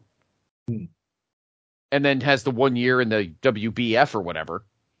 92. And then has the 1 year in the WBF or whatever.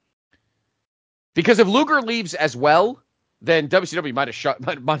 Because if Luger leaves as well, then WCW might as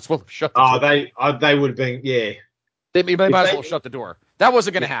well have shut the door. They would have been, yeah. They might as well shut the door. That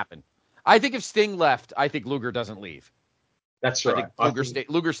wasn't going to happen. I think if Sting left, I think Luger doesn't leave. That's I right. think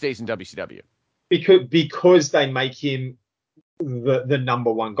Luger stays in WCW. Because they make him the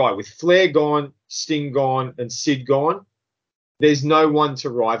number one guy. With Flair gone, Sting gone, and Sid gone, there's no one to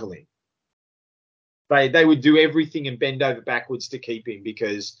rival him. They would do everything and bend over backwards to keep him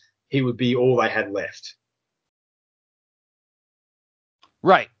because he would be all they had left.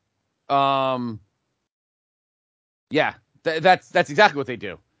 Right. Yeah, that's exactly what they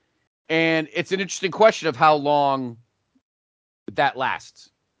do. And it's an interesting question of how long that lasts.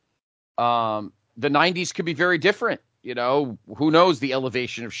 The 90s could be very different. You know, who knows the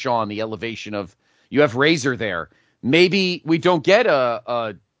elevation of Shawn, the elevation of, you have Razor there. Maybe we don't get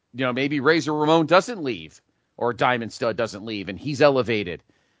maybe Razor Ramon doesn't leave or Diamond Stud doesn't leave and he's elevated.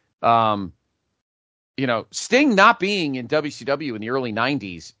 Sting not being in WCW in the early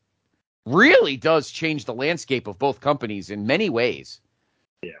 90s really does change the landscape of both companies in many ways.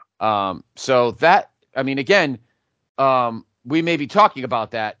 Yeah. So that, I mean, again, we may be talking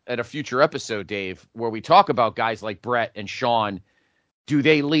about that at a future episode, Dave, where we talk about guys like Brett and Shawn. Do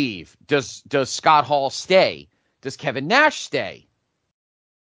they leave? Does Scott Hall stay? Does Kevin Nash stay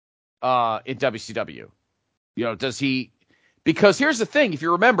in WCW? Does he? Because here's the thing. If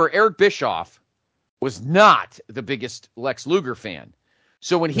you remember, Eric Bischoff was not the biggest Lex Luger fan.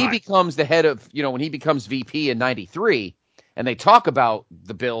 So when he becomes the head of, when he becomes VP in 93 and they talk about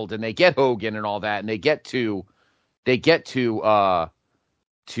the build and they get Hogan and all that and they get to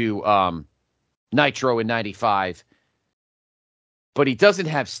Nitro in 95, but he doesn't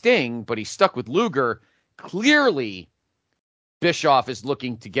have Sting, but he's stuck with Luger. Clearly, Bischoff is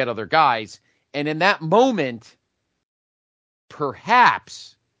looking to get other guys. And in that moment,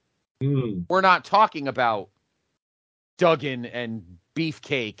 perhaps we're not talking about Duggan and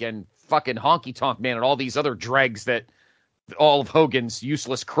Beefcake and fucking Honky Tonk Man and all these other dregs that all of Hogan's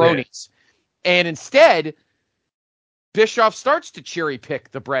useless cronies. Yeah. And instead, Bischoff starts to cherry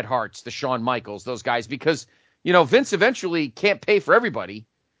pick the Bret Harts, the Shawn Michaels, those guys, because, Vince eventually can't pay for everybody.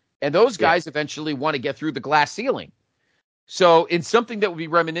 And those guys eventually want to get through the glass ceiling. So in something that would be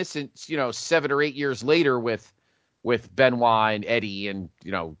reminiscent, 7 or 8 years later with Benoit and Eddie and,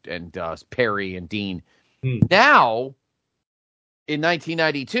 and Perry and Dean. Now, in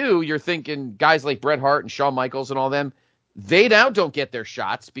 1992, you're thinking guys like Bret Hart and Shawn Michaels and all them, they now don't get their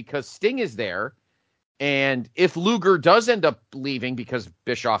shots because Sting is there. And if Luger does end up leaving because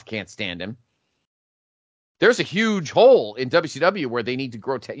Bischoff can't stand him, there's a huge hole in WCW where they need to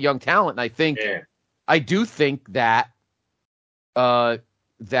grow young talent. And I do think that I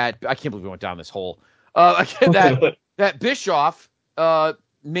can't believe we went down this hole. That Bischoff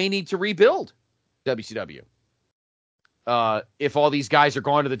may need to rebuild WCW if all these guys are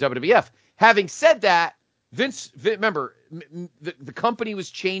going to the WWF. Having said that, Vince remember, the company was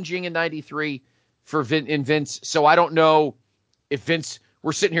changing in 93 for Vince, so I don't know if Vince,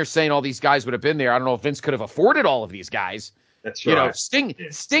 we're sitting here saying all these guys would have been there. I don't know if Vince could have afforded all of these guys. That's right. Sting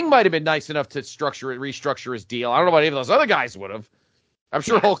might have been nice enough to restructure his deal. I don't know about any of those other guys would have. I'm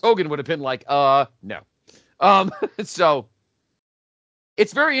sure Hulk Hogan would have been like, no. So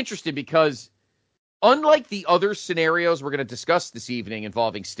it's very interesting because unlike the other scenarios we're going to discuss this evening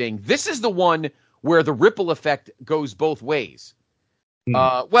involving Sting, this is the one where the ripple effect goes both ways.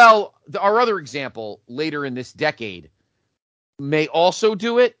 Our other example later in this decade may also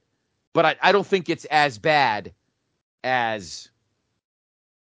do it, but I don't think it's as bad as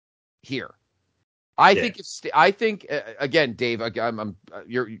here. I think again, Dave,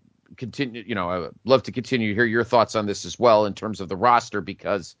 continue. I would love to continue to hear your thoughts on this as well in terms of the roster,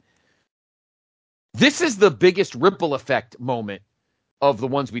 because this is the biggest ripple effect moment of the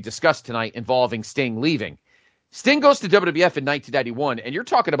ones we discussed tonight involving Sting leaving. Sting goes to WWF in 1991, and you're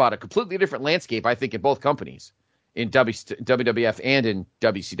talking about a completely different landscape, I think, in both companies, in WWF and in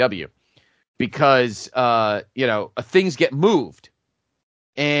WCW, because things get moved.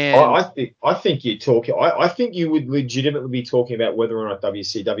 And I think you're talking. I think you would legitimately be talking about whether or not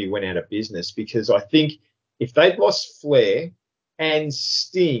WCW went out of business, because I think if they'd lost Flair and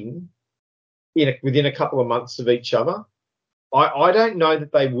Sting within a couple of months of each other, I don't know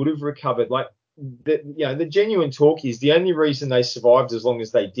that they would have recovered. Like the genuine talk is the only reason they survived as long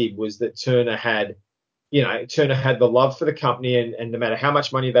as they did was that Turner had the love for the company, and no matter how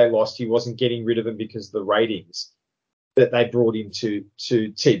much money they lost, he wasn't getting rid of them because of the ratings that they brought him to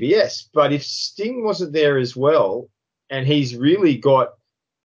TBS. But if Sting wasn't there as well, and he's really got,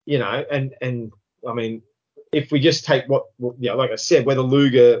 and I mean, if we just take like I said, whether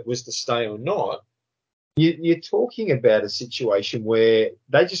Luger was to stay or not, you're talking about a situation where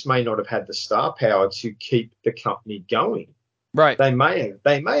they just may not have had the star power to keep the company going. Right. They may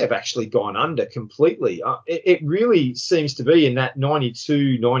have actually gone under completely. It really seems to be in that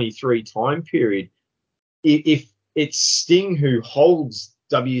 92, 93 time period. If it's Sting who holds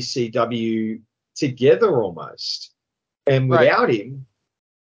WCW together almost, and Right. without him,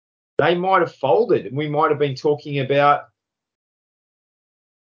 they might have folded, and we might have been talking about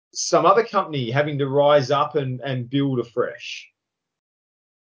some other company having to rise up and build afresh.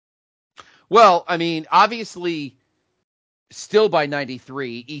 Well, I mean, obviously, still by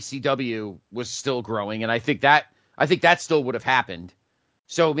 93, ECW was still growing, and I think that still would have happened.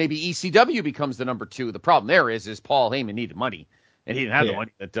 So maybe ECW becomes the number 2. The problem there is Paul Heyman needed money, and he didn't have the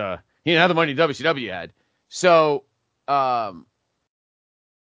money that he didn't have the money WCW had. So,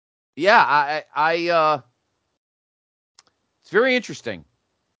 yeah, it's very interesting.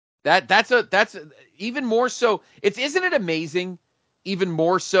 That's even more so. Isn't it amazing? Even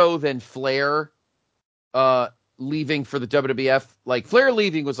more so than Flair leaving for the WWF. Like Flair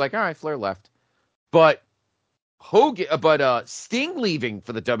leaving was like, all right, Flair left, but Sting leaving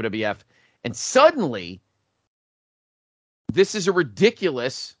for the WWF, and suddenly this is a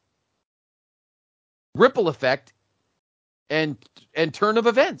ridiculous ripple effect and turn of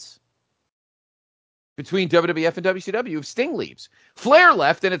events between WWF and WCW. If Sting leaves, Flair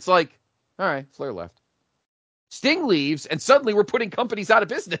left, and it's like, all right, Flair left. Sting leaves, and suddenly we're putting companies out of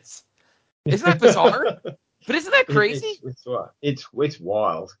business. Isn't that bizarre? But isn't that crazy? It's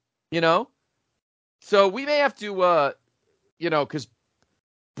wild. You know? So we may have to, because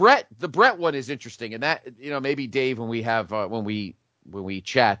the Brett one is interesting, and that, maybe Dave, when we have when we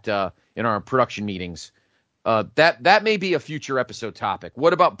chat in our production meetings, that may be a future episode topic.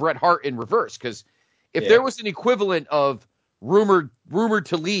 What about Bret Hart in reverse? Because if there was an equivalent of rumored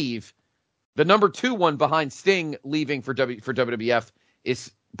to leave, the number 2 one behind Sting leaving for WWF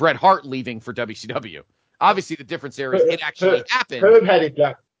is Bret Hart leaving for WCW. Obviously, the difference there is it actually happened. Herb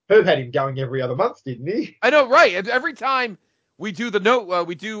had him going every other month, didn't he? I know, right? Every time we do the note,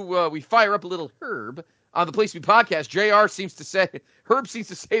 we fire up a little Herb on the Place to Be podcast. Herb seems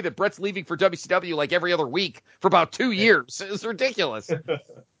to say that Bret's leaving for WCW like every other week for about 2 years. It's ridiculous.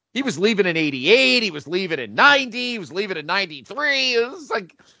 He was leaving in 88. He was leaving in 90. He was leaving in 93. It was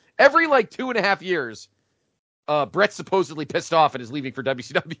like every 2.5 years. Brett's supposedly pissed off and is leaving for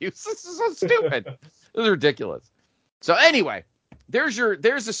WCW. This is so stupid. This is ridiculous. So anyway, there's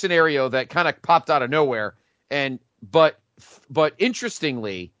a scenario that kind of popped out of nowhere, but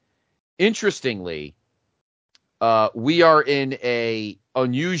interestingly, we are in a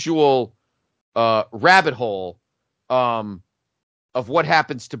unusual rabbit hole of what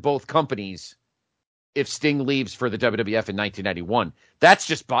happens to both companies if Sting leaves for the WWF in 1991. That's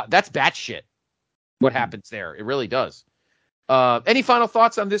batshit. What happens there? It really does. Any final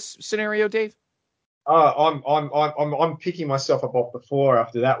thoughts on this scenario, Dave? I'm picking myself up off the floor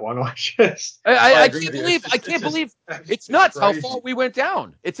after that one. I can't believe it's nuts crazy. How far we went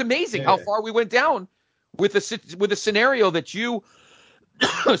down. It's amazing how far we went down with a scenario that you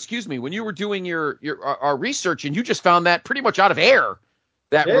excuse me, when you were doing our research, and you just found that pretty much out of air,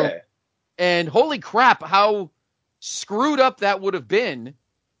 that room. And holy crap, how screwed up that would have been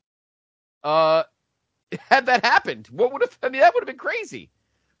had that happened. That would have been crazy.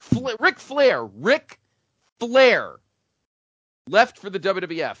 Ric Flair left for the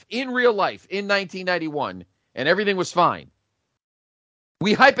WWF in real life in 1991, and everything was fine.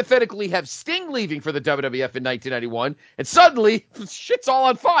 We hypothetically have Sting leaving for the WWF in 1991, and suddenly shit's all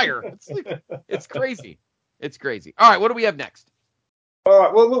on fire. It's crazy. It's crazy. All right, what do we have next? All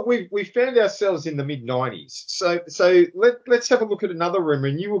right. Well, look, we found ourselves in the mid-90s. So let's have a look at another rumor.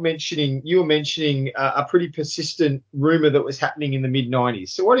 And you were mentioning a pretty persistent rumor that was happening in the mid-90s.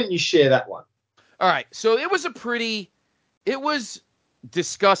 So why don't you share that one? All right. So it was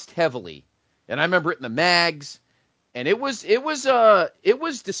discussed heavily, and I remember it in the mags. And it was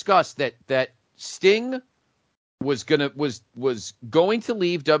discussed that Sting was going to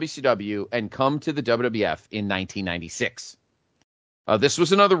leave WCW and come to the WWF in 1996. This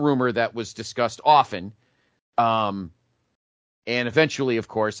was another rumor that was discussed often. And eventually, of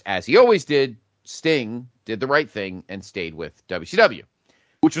course, as he always did, Sting did the right thing and stayed with WCW,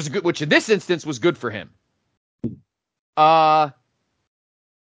 which in this instance was good for him. Now,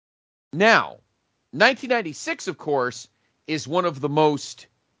 1996, of course, is one of the most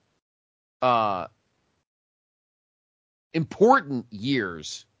important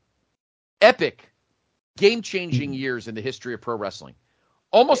years, epic, game-changing years in the history of pro wrestling.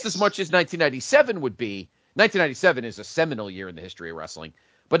 Almost as much as 1997 would be. 1997 is a seminal year in the history of wrestling.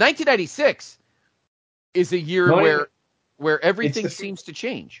 But 1996 is a year where everything seems to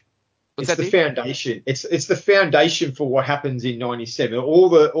change. It's the foundation. It's the foundation for what happens in '97. All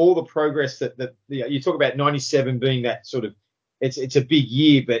the progress that you talk about '97 being that sort of it's a big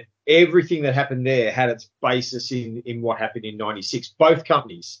year, but everything that happened there had its basis in what happened in '96. Both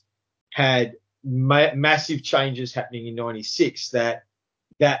companies had massive changes happening in '96 that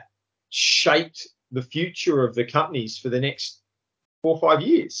shaped the future of the companies for the next 4 or 5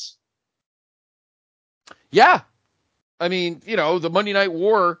 years. Yeah. I mean, the Monday Night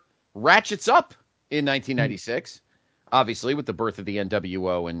War ratchets up in 1996, obviously with the birth of the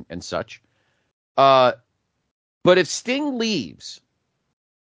NWO and such. But if Sting leaves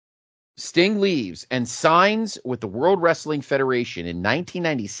and signs with the World Wrestling Federation in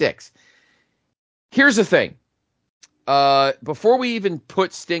 1996, here's the thing. Before we even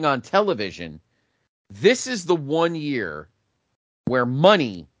put Sting on television, this is the 1 year where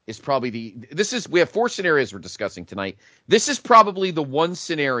money is probably we have 4 scenarios we're discussing tonight. This is probably the one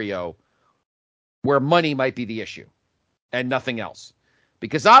scenario where money might be the issue and nothing else.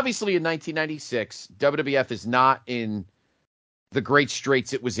 Because obviously in 1996, WWF is not in the great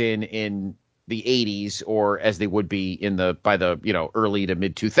straits it was in the 80s, or as they would be by the early to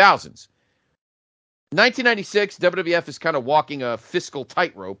mid 2000s. 1996, WWF is kind of walking a fiscal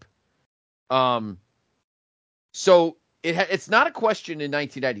tightrope. So it's not a question in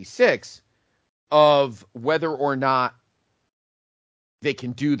 1996 of whether or not they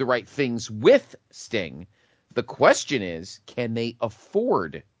can do the right things with Sting. The question is, can they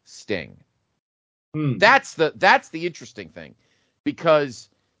afford Sting? That's the interesting thing, because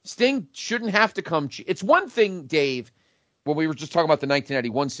Sting shouldn't have to come. It's one thing, Dave, when we were just talking about the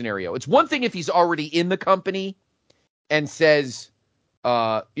 1991 scenario. It's one thing if he's already in the company and says,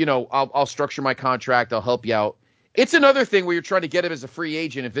 I'll structure my contract, I'll help you out. It's another thing where you're trying to get him as a free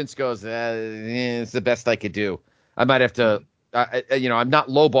agent, and Vince goes, it's the best I could do. I might have to, I'm not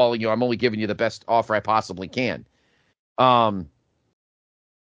lowballing you. I'm only giving you the best offer I possibly can. And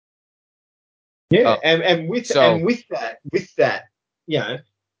with that,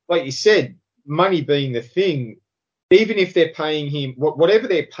 like you said, money being the thing, even if they're paying him whatever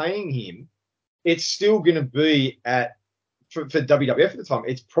they're paying him, it's still going to be for WWF at the time,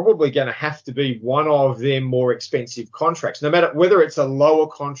 it's probably going to have to be one of their more expensive contracts, no matter whether it's a lower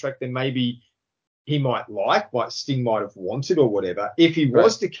contract than maybe he might what Sting might have wanted or whatever. If he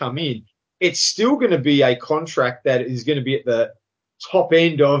was to come in, it's still going to be a contract that is going to be at the top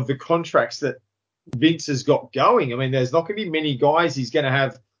end of the contracts that Vince has got going. I mean, there's not going to be many guys he's going to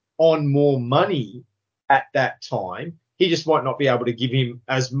have on more money at that time. He just might not be able to give him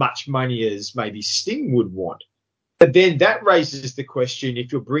as much money as maybe Sting would want. But then that raises the question: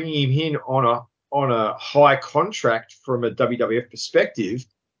 if you're bringing him in on a high contract from a WWF perspective,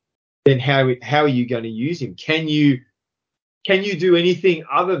 then how are you going to use him? Can you do anything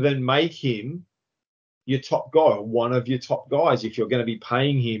other than make him your top guy or one of your top guys if you're going to be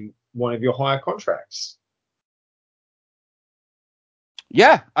paying him one of your higher contracts?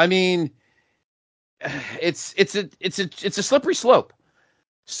 Yeah, I mean, it's a slippery slope.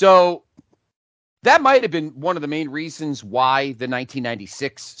 So that might have been one of the main reasons why the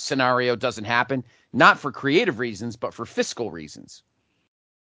 1996 scenario doesn't happen, not for creative reasons, but for fiscal reasons.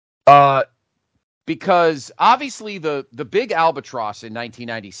 Because obviously the big albatross in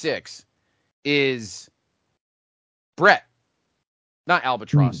 1996 is Brett, not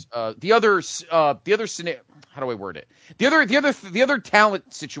albatross. The other scenario. How do I word it? The other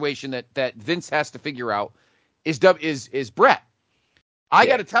talent situation that Vince has to figure out is Brett. I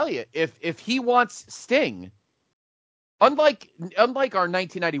got to tell you, if he wants Sting, unlike our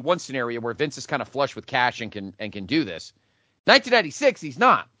 1991 scenario where Vince is kind of flush with cash and can do this, 1996 he's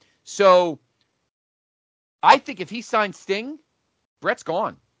not. So I think if he signs Sting, Brett's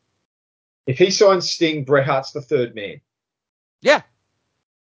gone. If he signs Sting, Bret Hart's the third man. Yeah,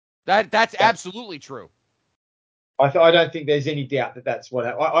 that's absolutely true. I don't think there's any doubt that that's what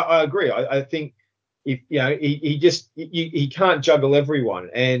happened. I agree. I think if he can't juggle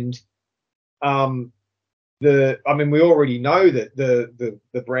everyone, and we already know that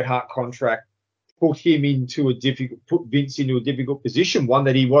the Bret Hart contract put Vince into a difficult position, one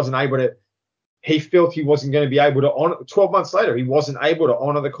that he wasn't able to. He felt he wasn't going to be able to honor. 12 months later, he wasn't able to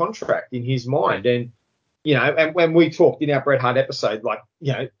honor the contract in his mind, and and when we talked in our Bret Hart episode,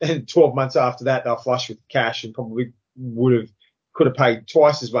 and 12 months after that, they were flush with cash and probably could have paid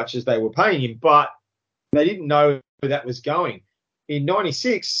twice as much as they were paying him, but they didn't know where that was going. In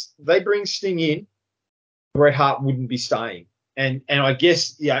 96, they bring Sting in, Bret Hart wouldn't be staying. And I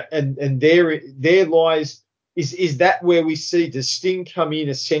guess, and there lies, is that where we see, does Sting come in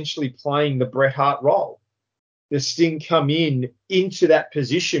essentially playing the Bret Hart role? the Sting come into that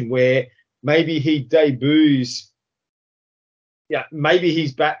position where maybe he debuts. Yeah, maybe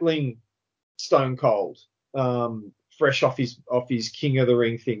he's battling Stone Cold, fresh off his King of the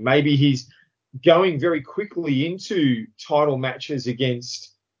Ring thing. Maybe he's going very quickly into title matches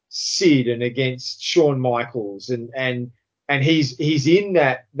against Sid and against Shawn Michaels, and he's in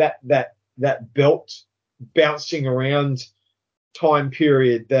that belt bouncing around time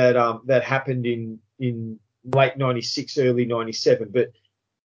period that happened in late '96, early '97. But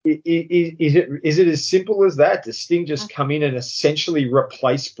is it as simple as that? Does Sting just come in and essentially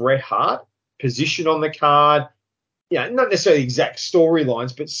replace Bret Hart, position on the card? Yeah, not necessarily exact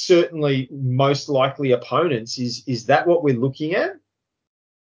storylines, but certainly most likely opponents. Is that what we're looking at?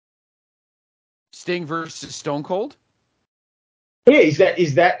 Sting versus Stone Cold? Yeah,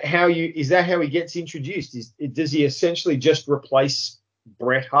 is that how he gets introduced? Does he essentially just replace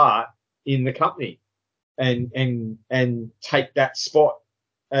Bret Hart in the company and take that spot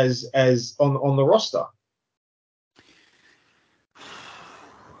as on the roster?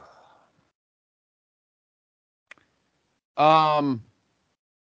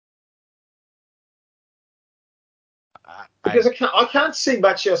 Because I can't see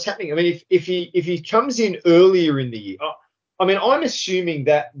much else happening. I mean, if he comes in earlier in the year, I mean, I'm assuming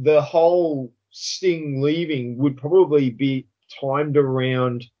that the whole Sting leaving would probably be timed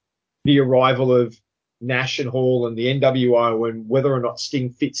around the arrival of Nash and Hall and the NWO, and whether or not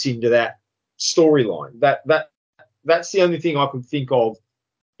Sting fits into that storyline. That's the only thing I could think of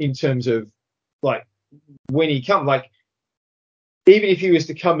in terms of like when he come. Like, even if he was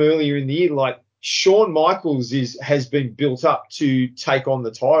to come earlier in the year, like Shawn Michaels has been built up to take on the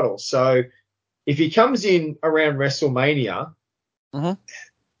title. So if he comes in around WrestleMania,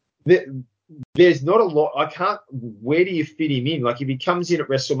 there's not a lot. Where do you fit him in? Like, if he comes in at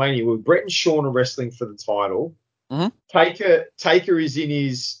WrestleMania, well, Bret and Shawn are wrestling for the title. Taker is in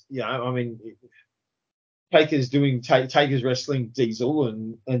his, I mean, Taker's wrestling Diesel,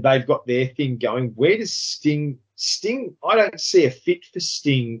 and they've got their thing going. Where does Sting? I don't see a fit for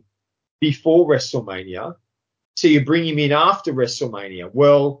Sting before WrestleMania. So you bring him in after WrestleMania.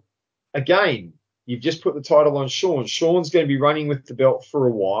 Well, again, you've just put the title on Shawn. Shawn's going to be running with the belt for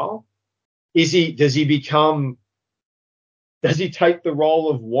a while. Does he take the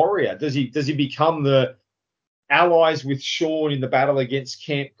role of warrior? Does he become the allies with Shawn in the battle against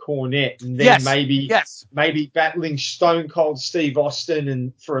Camp Cornette, and then maybe battling Stone Cold Steve Austin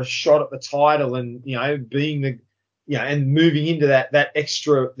and for a shot at the title, and being the and moving into that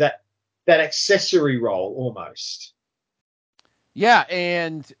extra that accessory role almost. Yeah,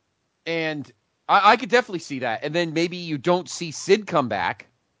 and I could definitely see that. And then maybe you don't see Sid come back.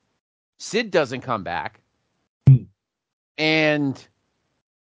 Sid doesn't come back. And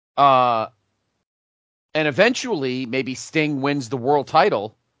eventually maybe Sting wins the world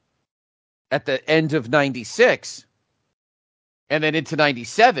title at the end of 96. And then into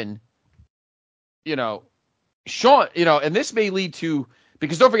 97, Shawn, and this may lead to,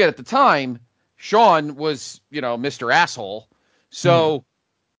 because don't forget, at the time, Shawn was, Mr. Asshole. So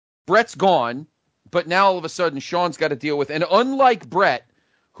Bret's gone, but now all of a sudden Shawn's got to deal with, and unlike Bret,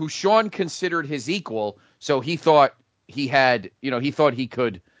 who Shawn considered his equal, so he thought he had, he thought he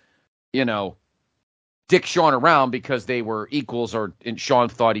could, dick Shawn around because they were equals, and Shawn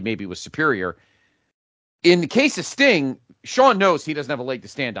thought he maybe was superior. In the case of Sting, Shawn knows he doesn't have a leg to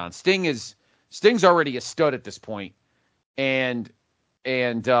stand on. Sting's already a stud at this point. And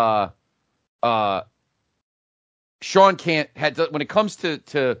Shawn can't, when it comes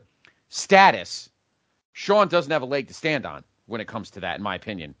to status, Shawn doesn't have a leg to stand on when it comes to that, in my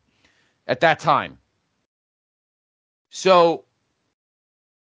opinion, at that time. So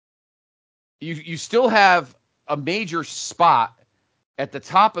you still have a major spot at the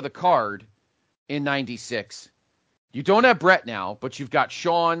top of the card in 96. You don't have Bret now, but you've got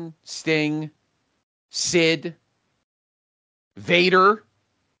Shawn, Sting, Sid, Vader.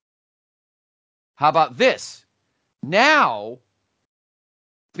 How about this? Now,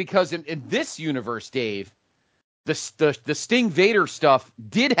 because in this universe, Dave, the Sting Vader stuff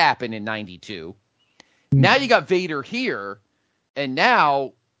did happen in 92. Now you got Vader here, and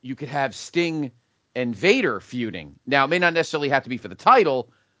now you could have Sting and Vader feuding. Now, it may not necessarily have to be for the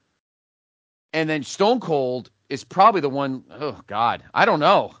title. And then Stone Cold is probably the one, oh, God, I don't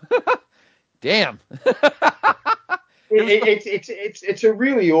know. Damn. It's a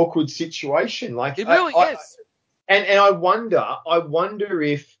really awkward situation. Like, it really is. And I wonder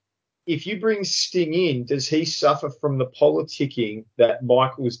if you bring Sting in, does he suffer from the politicking that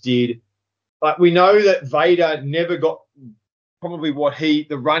Michaels did? Like, we know that Vader never got probably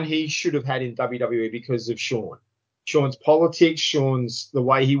the run he should have had in WWE because of Shawn. Shawn's politics, Shawn's the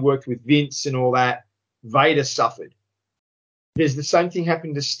way he worked with Vince and all that. Vader suffered. There's the same thing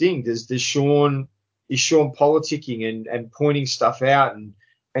happened to Sting. Is Shawn politicking and pointing stuff out,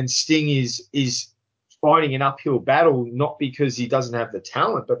 and Sting is fighting an uphill battle, not because he doesn't have the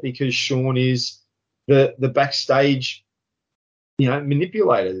talent, but because Shawn is the backstage,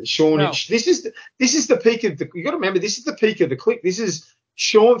 manipulator. Shawn, No. this is the peak of you got to remember, this is the peak of the clique. This is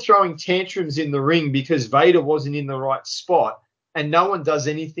Shawn throwing tantrums in the ring because Vader wasn't in the right spot, and no one does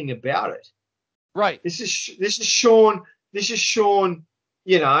anything about it. Right. This is Shawn. This is Shawn,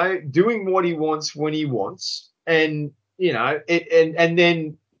 doing what he wants when he wants, and and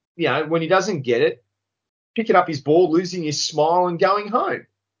then when he doesn't get it, picking up his ball, losing his smile, and going home,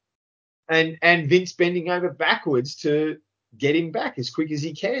 and Vince bending over backwards to get him back as quick as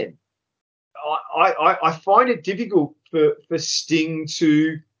he can. I find it difficult for Sting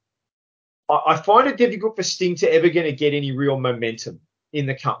to. I find it difficult for Sting to ever going to get any real momentum in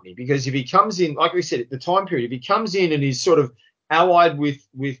the company, because if he comes in, like we said, at the time period, if he comes in and is sort of allied with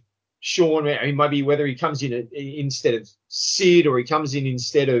Shawn, I mean, maybe whether he comes in instead of Sid or he comes in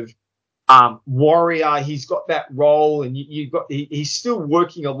instead of Warrior, he's got that role, and he's still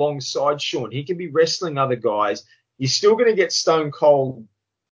working alongside Shawn. He can be wrestling other guys. You're still going to get Stone Cold.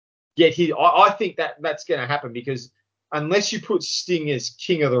 I think that's going to happen, because unless you put Sting as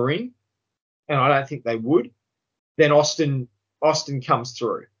King of the Ring, and I don't think they would, then Austin comes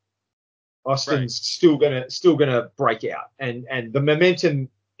through. Austin's right. still gonna break out, and the momentum,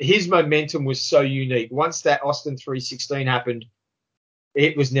 his momentum was so unique. Once that Austin 316 happened,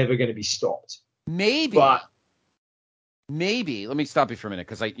 it was never going to be stopped. Maybe. Let me stop you for a minute,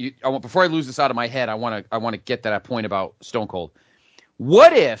 because I want, before I lose this out of my head, I want to get to that point about Stone Cold.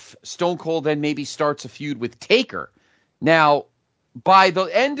 What if Stone Cold then maybe starts a feud with Taker? Now, by the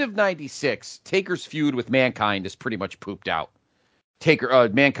end of '96, Taker's feud with Mankind is pretty much pooped out.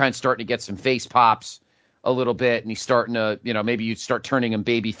 Mankind's starting to get some face pops a little bit, and he's starting to, maybe you start turning him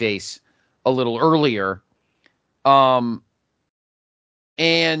babyface a little earlier. And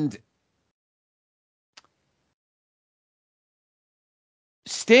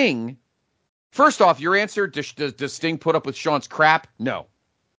Sting, first off, your answer, does Sting put up with Shawn's crap? No.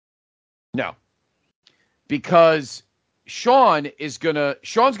 Because Shawn's gonna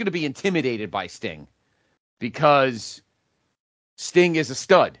be intimidated by Sting, because Sting is a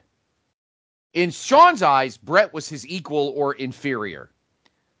stud. In Shawn's eyes, Brett was his equal or inferior.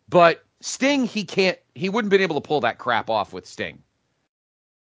 But Sting, he wouldn't been able to pull that crap off with Sting.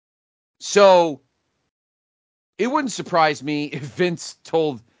 So it wouldn't surprise me if Vince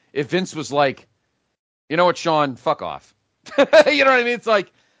was like, you know what, Shawn, fuck off. You know what I mean? It's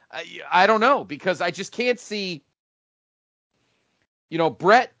like, I don't know, because I just can't see,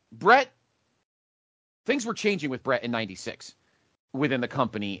 Brett, things were changing with Brett in '96 within the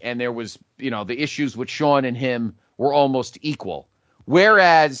company, and there was, the issues with Shawn and him were almost equal.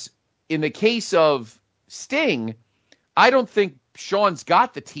 Whereas in the case of Sting, I don't think Shawn's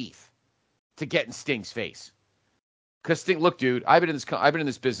got the teeth to get in Sting's face. Because Sting, look, dude, I've been in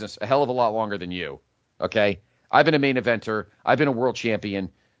this business a hell of a lot longer than you. Okay, I've been a main eventer, I've been a world champion,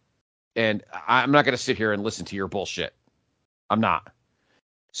 and I'm not going to sit here and listen to your bullshit. I'm not.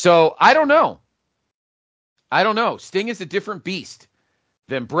 So I don't know. Sting is a different beast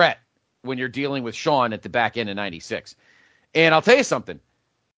than Brett when you're dealing with Shawn at the back end of '96. And I'll tell you something.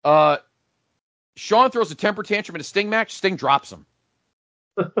 Shawn throws a temper tantrum in a Sting match, Sting drops him.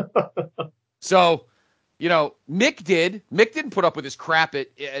 So, Mick didn't put up with his crap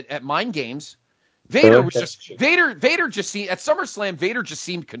at Mind Games. Vader just seemed, at SummerSlam, Vader just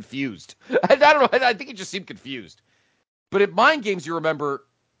seemed confused. I don't know. I think he just seemed confused. But at Mind Games, you remember,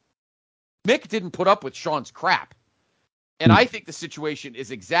 Mick didn't put up with Shawn's crap. And I think the situation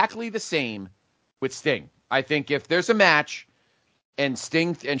is exactly the same with Sting. I think if there's a match and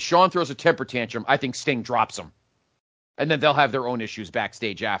Shawn throws a temper tantrum, I think Sting drops him. And then they'll have their own issues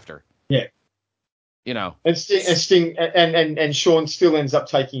backstage after. Yeah. And Sting and Shawn still ends up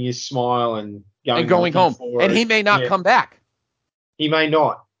taking his smile and going home. And he may not come back. He may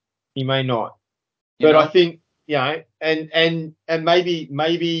not. But I think, and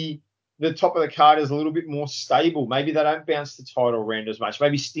maybe the top of the card is a little bit more stable. Maybe they don't bounce the title around as much.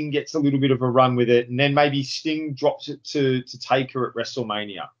 Maybe Sting gets a little bit of a run with it, and then maybe Sting drops it to Taker at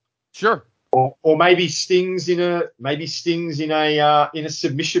WrestleMania. Sure. Or maybe Sting's in a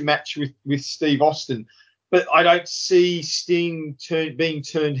submission match with Steve Austin. But I don't see Sting being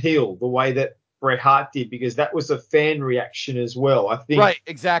turned heel the way that Bret Hart did, because that was a fan reaction as well. I think. Right,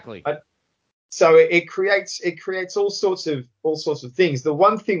 exactly. So it creates all sorts of things. The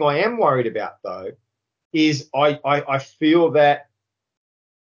one thing I am worried about though is I feel that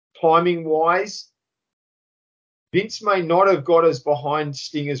timing wise, Vince may not have got as behind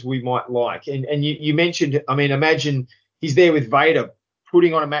Sting as we might like. And you mentioned, I mean, imagine he's there with Vader,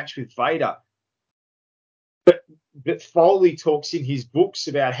 putting on a match with Vader. But Foley talks in his books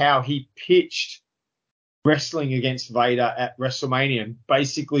about how he pitched wrestling against Vader at WrestleMania, and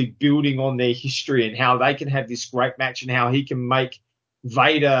basically building on their history and how they can have this great match and how he can make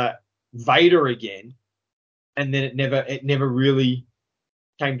Vader again. And then it never really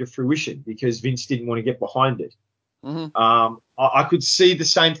came to fruition because Vince didn't want to get behind it. Mm-hmm. I could see the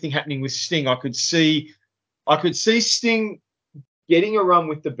same thing happening with Sting. I could see Sting getting a run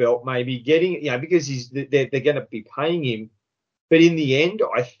with the belt, maybe getting, because they're going to be paying him. But in the end,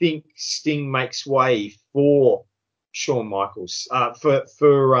 I think Sting makes way for Shawn Michaels, for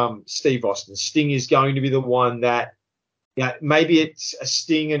Steve Austin. Sting is going to be the one that, maybe it's a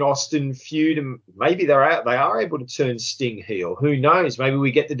Sting and Austin feud, and maybe they are able to turn Sting heel. Who knows? Maybe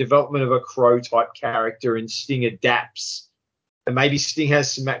we get the development of a Crow type character and Sting adapts, and maybe Sting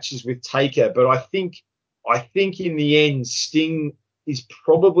has some matches with Taker. But I think in the end, Sting is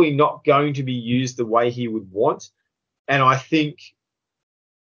probably not going to be used the way he would want. And I think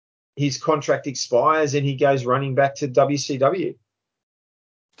his contract expires and he goes running back to WCW.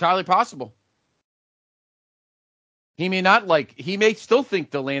 Entirely possible. He may still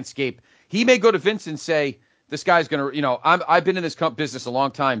think the landscape. He may go to Vince and say, this guy's going to, I've been in this business a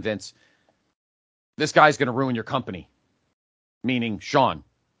long time, Vince. This guy's going to ruin your company. Meaning Shawn.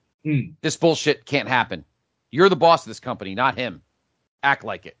 This bullshit can't happen. You're the boss of this company, not him. Act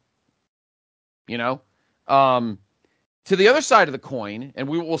like it. To the other side of the coin, and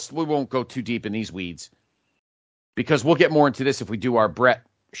we won't go too deep in these weeds because we'll get more into this if we do our Brett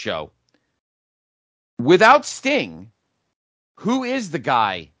show. Without Sting, who is the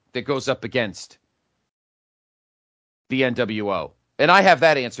guy that goes up against the NWO? And I have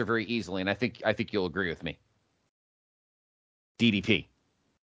that answer very easily, and I think you'll agree with me. DDP.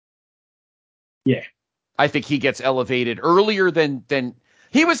 Yeah. I think he gets elevated earlier than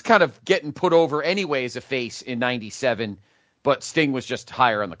he was kind of getting put over anyway as a face in 97, but Sting was just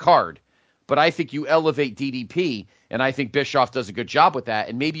higher on the card. But I think you elevate DDP, and I think Bischoff does a good job with that.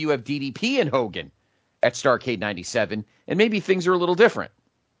 And maybe you have DDP and Hogan at Starrcade 97, and maybe things are a little different.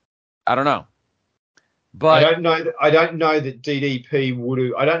 I don't know. But I don't know that DDP would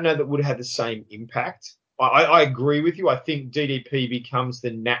have had the same impact. I agree with you. I think DDP becomes the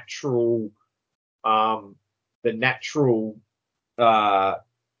natural guy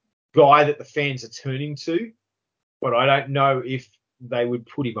that the fans are turning to, but I don't know if they would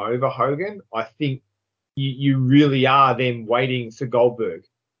put him over Hogan. I think you really are then waiting for Goldberg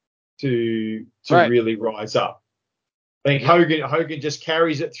to really rise up. I think Hogan just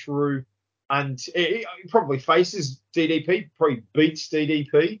carries it through, and he probably faces DDP, probably beats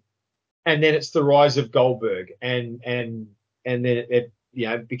DDP, and then it's the rise of Goldberg, and then it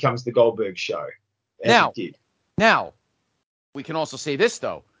becomes the Goldberg show. Now, we can also say this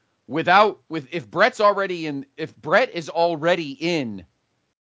though: if Brett is already in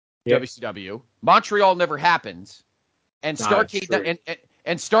WCW, Montreal never happens, and Starrcade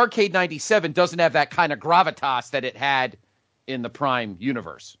and Starrcade 97 doesn't have that kind of gravitas that it had in the Prime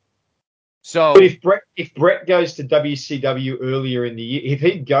universe. So, but if Brett goes to WCW earlier in the year, if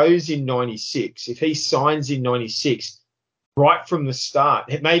he goes in 96, if he signs in 96. Right from the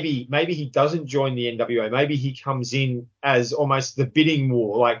start, maybe he doesn't join the NWO. Maybe he comes in as almost the bidding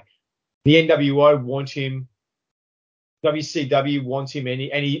war. Like the NWO want him, WCW wants him, and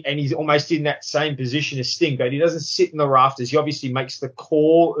he's almost in that same position as Sting, but he doesn't sit in the rafters. He obviously makes the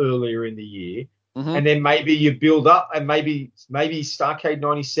call earlier in the year, and then maybe you build up, and maybe Starrcade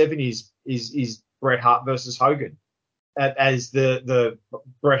 97 is Bret Hart versus Hogan, as the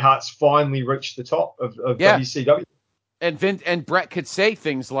Bret Hart's finally reached the top of WCW. And Brett could say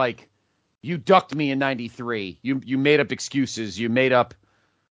things like, "You ducked me in '93. You made up excuses. You made up,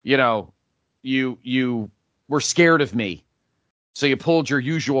 you were scared of me, so you pulled your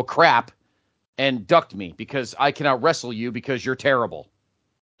usual crap and ducked me because I can out wrestle you because you're terrible."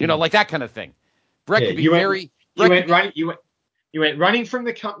 Like that kind of thing. Brett could be You went running from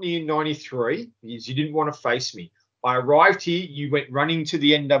the company in '93 because you didn't want to face me. I arrived here. You went running to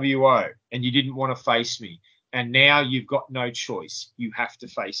the NWO and you didn't want to face me. And now you've got no choice. You have to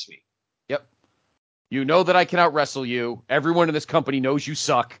face me. Yep. You know that I can out wrestle you. Everyone in this company knows you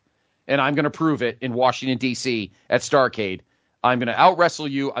suck. And I'm going to prove it in Washington, D.C. at Starrcade. I'm going to out wrestle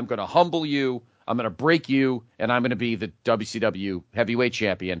you. I'm going to humble you. I'm going to break you, and I'm going to be the WCW heavyweight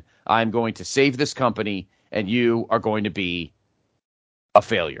champion. I'm going to save this company, and you are going to be a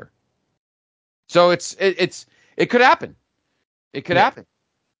failure. So it could happen. It could happen.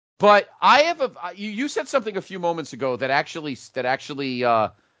 But I have you said something a few moments ago that actually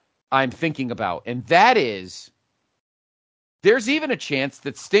I'm thinking about, and that is there's even a chance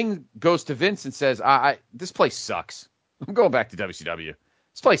that Sting goes to Vince and says, this place sucks. I'm going back to WCW.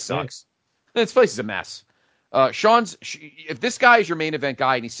 This place sucks. This place is a mess. If this guy is your main event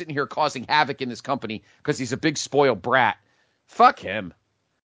guy and he's sitting here causing havoc in this company because he's a big spoiled brat, fuck him.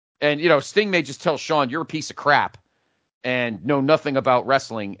 And, Sting may just tell Shawn, you're a piece of crap and know nothing about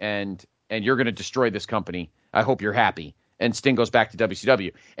wrestling, and you're going to destroy this company. I hope you're happy. And Sting goes back to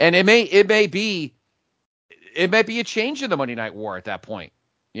WCW. And it may be a change in the Monday Night War at that point,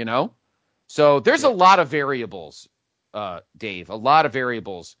 So there's a lot of variables, Dave, a lot of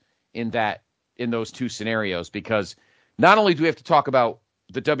variables in those two scenarios, because not only do we have to talk about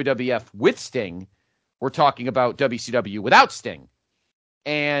the WWF with Sting, we're talking about WCW without Sting.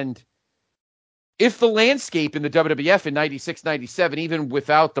 And if the landscape in the WWF in 96, 97, even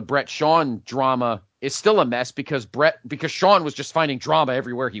without the Bret Shawn drama, is still a mess because Shawn was just finding drama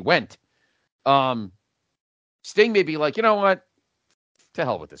everywhere he went. Sting may be like, you know what? To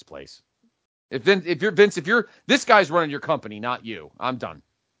hell with this place. If this guy's running your company, not you. I'm done.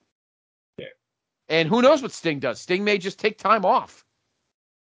 Yeah. And who knows what Sting does? Sting may just take time off.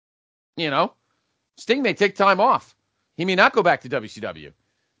 Sting may take time off. He may not go back to WCW.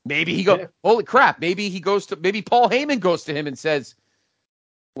 Maybe he holy crap. Maybe Paul Heyman goes to him and says,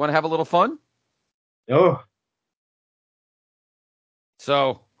 want to have a little fun? Oh.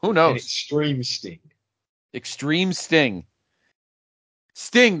 So who knows? An extreme Sting. Extreme Sting.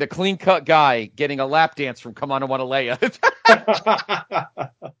 Sting, the clean-cut guy, getting a lap dance from Come On, I Want to Leia.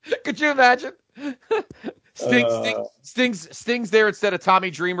 Could you imagine? Sting's there instead of Tommy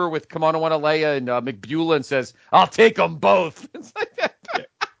Dreamer with Come On, I Want to Leia, and McBeula, and says, I'll take them both. It's like that.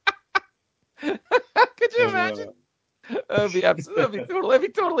 Could you imagine? That'd be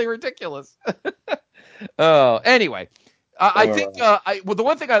totally ridiculous. Anyway, I think the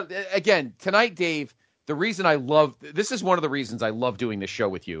one thing again tonight, Dave, the reason this is one of the reasons I love doing this show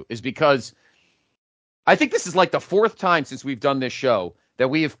with you, is because I think this is like the fourth time since we've done this show that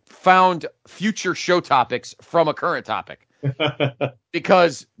we have found future show topics from a current topic.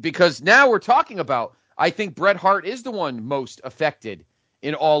 because now we're talking about, I think Bret Hart is the one most affected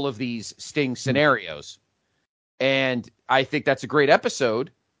in all of these Sting scenarios. And I think that's a great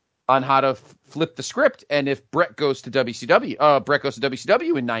episode on how to flip the script. And if Bret goes to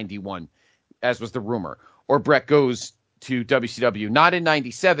WCW in 91, as was the rumor, or Bret goes to WCW, not in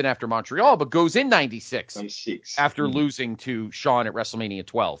 97 after Montreal, but goes in 96 after losing to Shawn at WrestleMania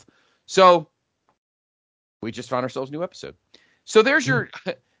 12. So we just found ourselves a new episode. So there's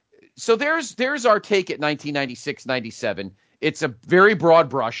there's our take at 1996, 97. It's a very broad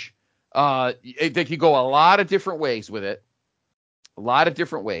brush. They could go a lot of different ways with it. A lot of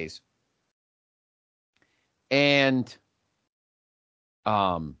different ways. And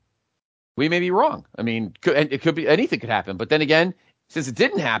we may be wrong. I mean, it could be, anything could happen. But then again, since it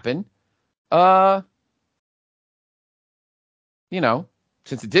didn't happen,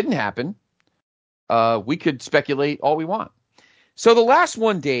 we could speculate all we want. So the last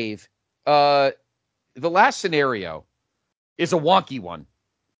one, Dave, the last scenario is a wonky one.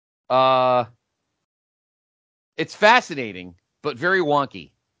 It's fascinating, but very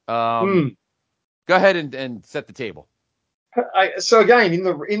wonky. Go ahead and set the table. So again,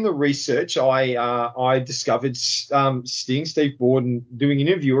 in the research, I discovered Steve Borden doing an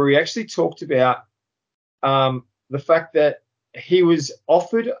interview where he actually talked about the fact that he was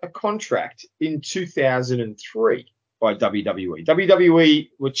offered a contract in 2003 by WWE. WWE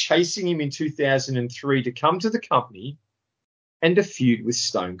were chasing him in 2003 to come to the company and to feud with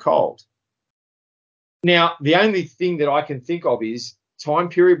Stone Cold. Now, the only thing that I can think of is time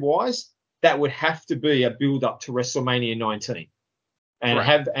period wise, that would have to be a build up to WrestleMania 19, and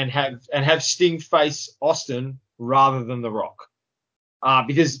right. have Sting face Austin rather than The Rock,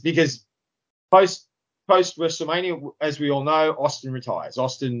 because post WrestleMania, as we all know, Austin retires.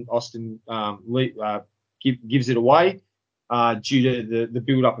 Austin gives it away due to the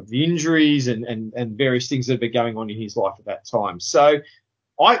build up of the injuries and various things that have been going on in his life at that time. So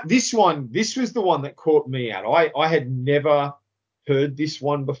this was the one that caught me out. I had never heard this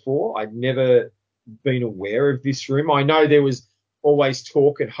one before. I'd never been aware of this rumor. I know there was always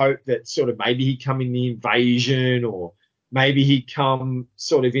talk and hope that sort of maybe he'd come in the Invasion, or maybe he'd come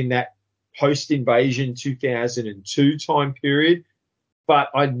sort of in that post-Invasion 2002 time period. But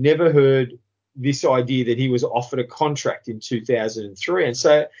I'd never heard this idea that he was offered a contract in 2003. And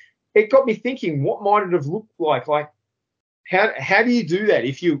so it got me thinking, what might it have looked like? Like, how do you do that?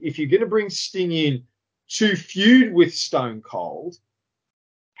 If you're going to bring Sting in to feud with Stone Cold,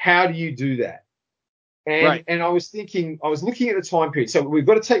 how do you do that? And I was thinking, I was looking at the time period. So we've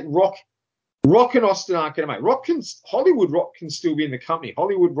got to take Rock. Rock and Austin aren't going to make. Hollywood Rock can still be in the company.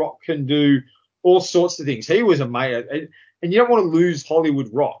 Hollywood Rock can do all sorts of things. He was a mayor, and you don't want to lose Hollywood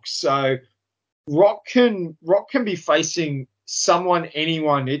Rock. So Rock can be facing someone,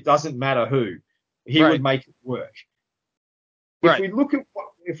 anyone. It doesn't matter who. He would make it work.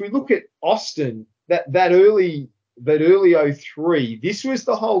 If we look at Austin, that early 03, this was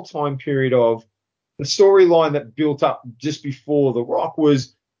the whole time period of the storyline that built up just before The Rock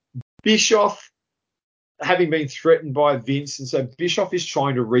was Bischoff having been threatened by Vince, and so Bischoff is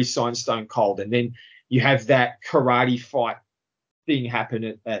trying to re-sign Stone Cold, and then you have that karate fight thing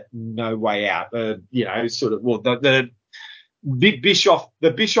happen at No Way Out. The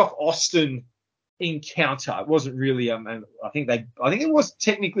Bischoff Austin encounter. It wasn't really I think it was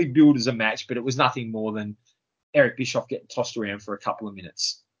technically billed as a match, but it was nothing more than Eric Bischoff getting tossed around for a couple of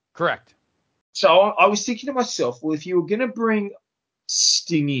minutes. Correct. So I was thinking to myself, well, if you were going to bring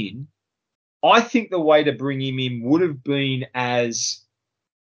Sting in, I think the way to bring him in would have been as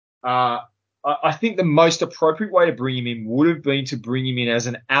I think the most appropriate way to bring him in would have been to bring him in as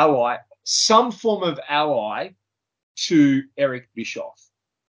an ally, some form of ally to Eric Bischoff.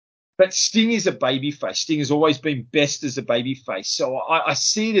 But Sting is a babyface. Sting has always been best as a babyface. So I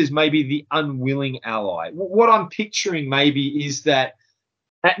see it as maybe the unwilling ally. What I'm picturing maybe is that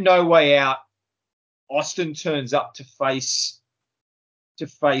at No Way Out, Austin turns up to face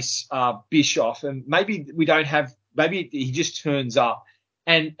Bischoff, and maybe he just turns up,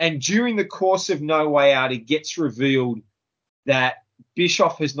 and during the course of No Way Out, it gets revealed that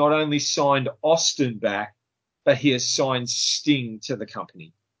Bischoff has not only signed Austin back, but he has signed Sting to the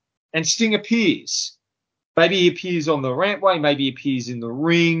company. And Sting appears. Maybe he appears on the rampway, maybe he appears in the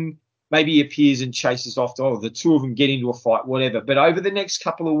ring, maybe he appears and chases off. The two of them get into a fight, whatever. But over the next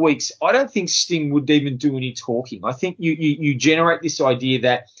couple of weeks, I don't think Sting would even do any talking. I think you generate this idea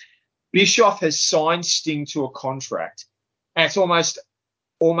that Bischoff has signed Sting to a contract, and it's almost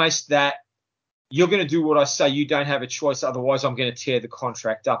that you're going to do what I say. You don't have a choice. Otherwise, I'm going to tear the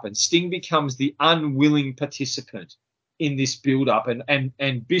contract up. And Sting becomes the unwilling participant in this build-up,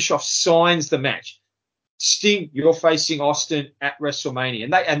 and Bischoff signs the match. Sting, you're facing Austin at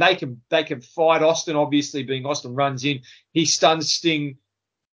WrestleMania, and they can fight Austin. Obviously, being Austin runs in, he stuns Sting.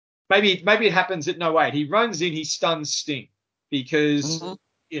 Maybe it happens at No Way Out. He runs in, he stuns Sting because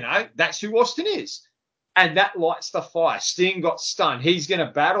that's who Austin is, and that lights the fire. Sting got stunned. He's going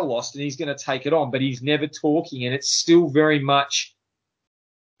to battle Austin. He's going to take it on, but he's never talking, and it's still very much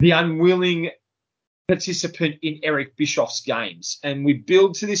the unwilling participant in Eric Bischoff's games. And we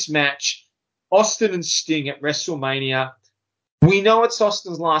build to this match, Austin and Sting at WrestleMania. We know it's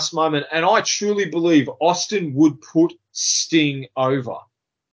Austin's last moment, and I truly believe Austin would put Sting over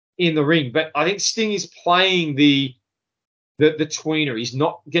in the ring. But I think Sting is playing the tweener. He's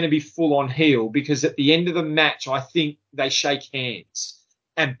not going to be full on heel, because at the end of the match, I think they shake hands.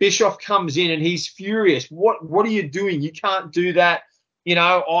 And Bischoff comes in and he's furious. What are you doing? You can't do that.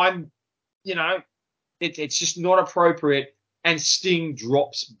 It's just not appropriate. And Sting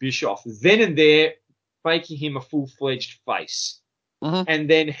drops Bischoff then and there, making him a full-fledged face. Mm-hmm. And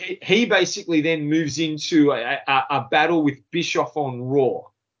then he basically then moves into a battle with Bischoff on Raw.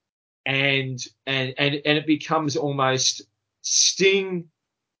 And it becomes almost Sting,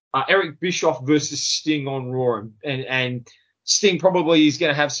 Eric Bischoff versus Sting on Raw. And Sting probably is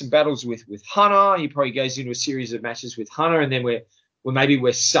going to have some battles with Hunter. He probably goes into a series of matches with Hunter, and then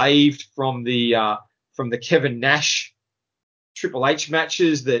we're saved from the Kevin Nash Triple H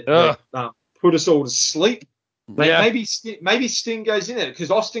matches that put us all to sleep. Yeah. Maybe Sting goes in there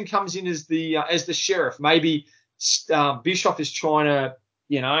because Austin comes in as the sheriff. Maybe Bischoff is trying to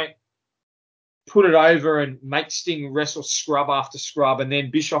put it over and make Sting wrestle scrub after scrub, and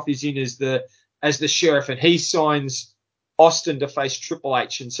then Bischoff is in as the sheriff, and he signs Austin to face Triple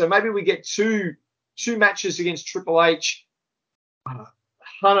H. And so maybe we get two matches against Triple H.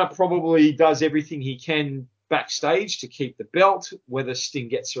 Hunter probably does everything he can backstage to keep the belt. Whether Sting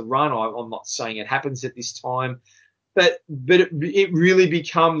gets a run, I'm not saying it happens at this time, but it really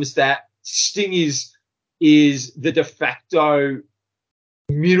becomes that Sting is the de facto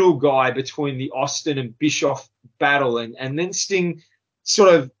middle guy between the Austin and Bischoff battle, and then Sting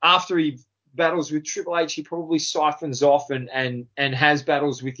sort of, after he battles with Triple H, he probably siphons off and has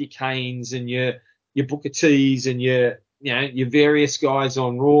battles with your Kanes and your Booker T's and your your various guys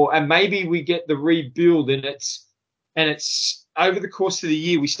on Raw, and maybe we get the rebuild, and it's over the course of the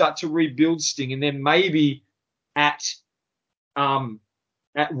year we start to rebuild Sting, and then maybe at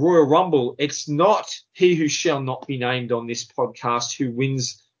Royal Rumble, it's not he who shall not be named on this podcast who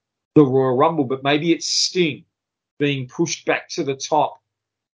wins the Royal Rumble, but maybe it's Sting being pushed back to the top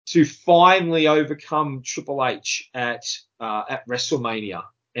to finally overcome Triple H at WrestleMania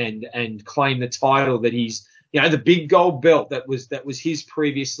and claim the title that he's, the big gold belt that was his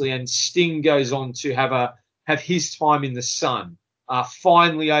previously, and Sting goes on to have his time in the sun,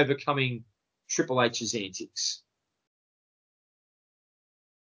 finally overcoming Triple H's antics.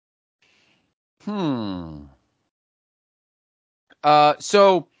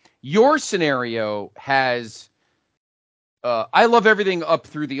 So your scenario has, I love everything up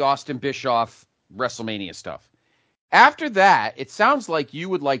through the Austin Bischoff WrestleMania stuff. After that, it sounds like you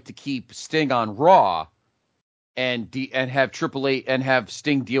would like to keep Sting on Raw and have Triple H and have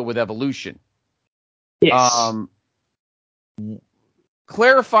Sting deal with Evolution. Yes.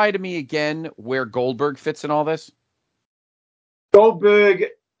 Clarify to me again where Goldberg fits in all this. Goldberg,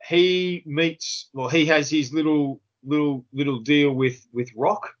 he has his little deal with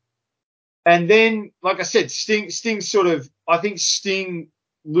Rock. And then, like I said, Sting sort of, I think Sting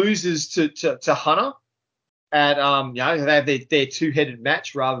loses to Hunter at, they have their two-headed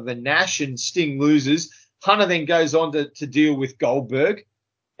match rather than Nash, and Sting loses. Hunter then goes on to deal with Goldberg,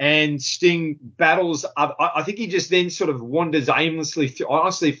 and Sting battles. I think he just then sort of wanders aimlessly. I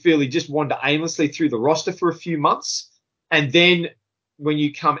honestly feel he just wandered aimlessly through the roster for a few months, and then when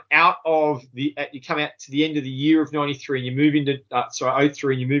you come out to the end of the year of 93 and you move into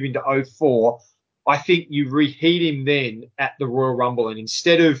 03 and you move into 04, I think you reheat him then at the Royal Rumble, and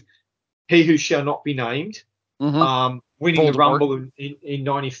instead of he who shall not be named winning the Rumble in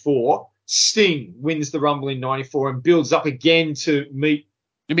 94, Sting wins the Rumble in 94 and builds up again to meet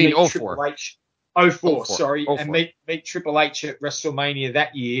Triple H. 04, sorry, 04. And meet Triple H at WrestleMania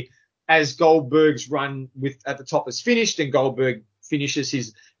that year, as Goldberg's run at the top is finished and Goldberg finishes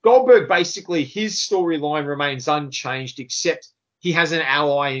his. Goldberg, basically his storyline remains unchanged, except he has an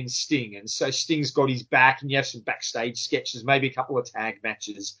ally in Sting, and so Sting's got his back, and you have some backstage sketches, maybe a couple of tag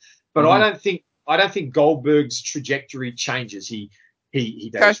matches, but I don't think Goldberg's trajectory changes. He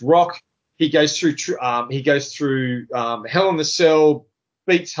does Rock. He goes through Hell in the Cell,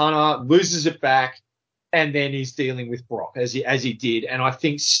 beats Hunter, loses it back, and then he's dealing with Brock as he did. And I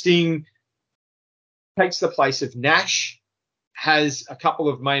think Sting takes the place of Nash, has a couple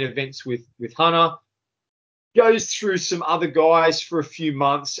of main events with Hunter, goes through some other guys for a few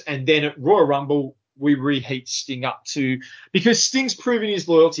months, and then at Royal Rumble we reheat Sting up because Sting's proven his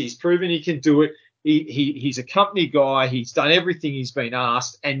loyalty. He's proven he can do it. He's a company guy. He's done everything he's been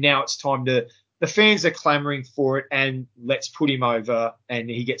asked, and now it's time the fans are clamoring for it, and let's put him over, and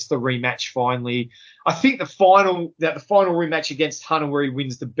he gets the rematch finally. I think the final rematch against Hunter where he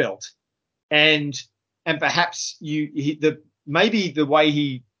wins the belt, and perhaps maybe the way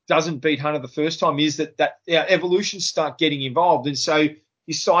he doesn't beat Hunter the first time is that Evolution start getting involved, and so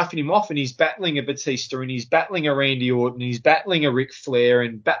you siphon him off, and he's battling a Batista, and he's battling a Randy Orton, and he's battling a Ric Flair,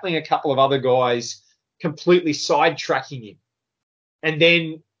 and battling a couple of other guys, completely sidetracking him. And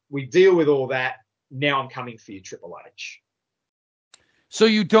then we deal with all that. Now I'm coming for you, Triple H. So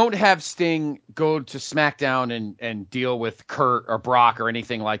you don't have Sting go to SmackDown and deal with Kurt or Brock or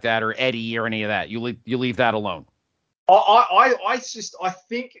anything like that, or Eddie or any of that. You leave that alone. I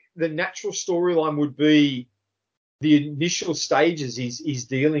think the natural storyline would be the initial stages. He's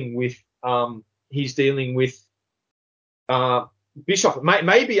dealing with Bischoff.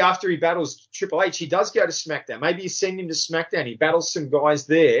 Maybe after he battles Triple H, he does go to SmackDown. Maybe you send him to SmackDown. He battles some guys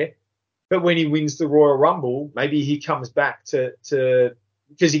there, but when he wins the Royal Rumble, maybe he comes back to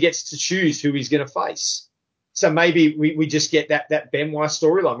because he gets to choose who he's going to face. So maybe we just get that Benoit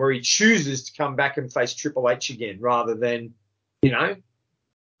storyline where he chooses to come back and face Triple H again rather than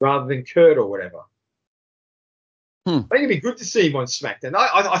Kurt or whatever. I think it'd be good to see him on SmackDown.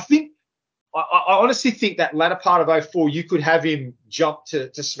 I honestly think that latter part of 04, you could have him jump to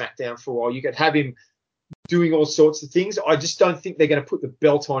SmackDown for a while. You could have him doing all sorts of things. I just don't think they're going to put the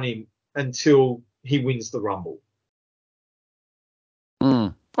belt on him until he wins the Rumble.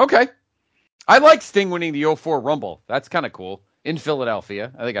 Okay. I like Sting winning the 04 Rumble. That's kind of cool. In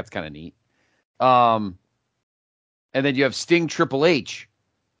Philadelphia. I think that's kind of neat. And then you have Sting Triple H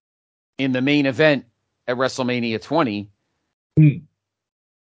in the main event at WrestleMania 20. And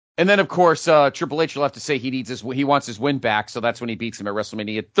then, of course, Triple H will have to say he wants his win back, so that's when he beats him at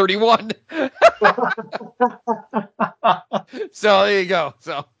WrestleMania 31. So there you go.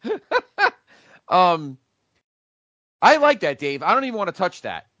 So, I like that, Dave. I don't even want to touch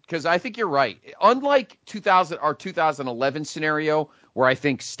that because I think you're right. Unlike 2011 scenario where I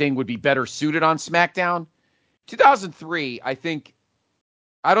think Sting would be better suited on SmackDown, 2003,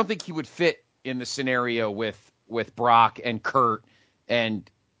 I don't think he would fit in the scenario with Brock and Kurt and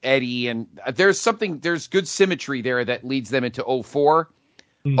Eddie, and there's good symmetry there that leads them into 04.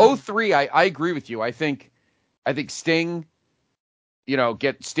 03, I agree with you. I think Sting,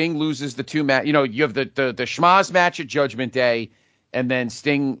 Sting loses the two match. You have the Schmaz match at Judgment Day, and then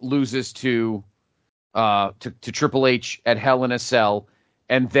Sting loses to Triple H at Hell in a Cell,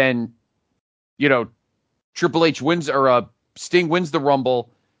 and then Triple H wins, or Sting wins the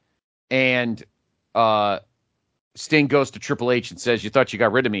Rumble, and Sting goes to Triple H and says, "You thought you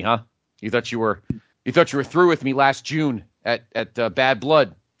got rid of me, huh? You thought you were through with me last June at Bad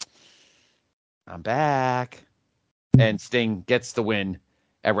Blood. I'm back." And Sting gets the win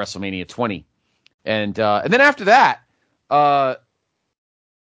at WrestleMania 20. And then after that,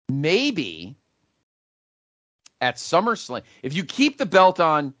 maybe at SummerSlam, if you keep the belt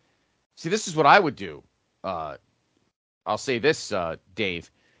on, see, this is what I would do. I'll say this, Dave.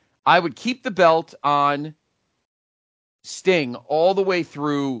 I would keep the belt on Sting all the way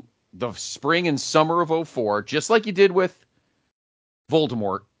through the spring and summer of 04, just like you did with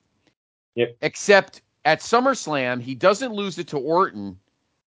Voldemort. Yep. Except at SummerSlam, he doesn't lose it to Orton.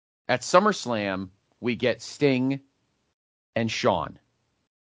 At SummerSlam, we get Sting and Shawn.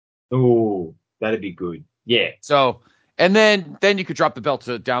 Oh, that'd be good. Yeah. So, and then you could drop the belt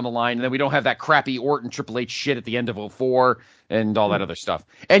down the line, and then we don't have that crappy Orton Triple H shit at the end of 04 and all that other stuff.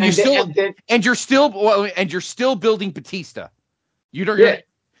 And you're still building Batista. You don't. Yeah.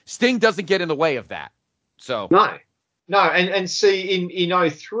 Sting doesn't get in the way of that. So no, and see in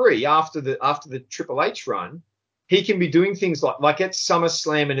 03 after the Triple H run, he can be doing things like at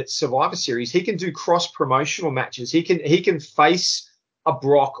SummerSlam and at Survivor Series, he can do cross promotional matches. He can face a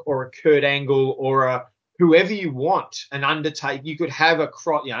Brock or a Kurt Angle or a whoever you want, an Undertaker. You could have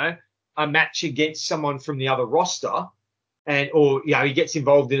a match against someone from the other roster, or he gets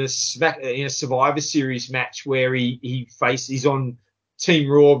involved in a Survivor Series match where he's on Team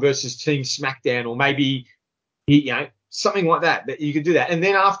Raw versus Team SmackDown, or maybe something like that. That you could do that, and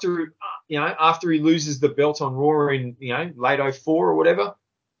then after he loses the belt on Raw in late 04 or whatever,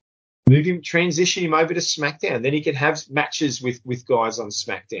 transition him over to SmackDown. Then he can have matches with guys on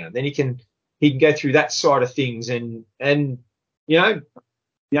SmackDown. Then he can go through that side of things, and then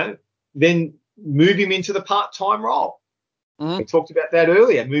move him into the part-time role. Mm-hmm. We talked about that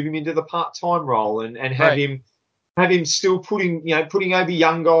earlier. Move him into the part-time role and have him still putting over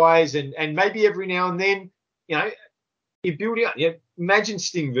young guys, and maybe every now and then you build it up. Imagine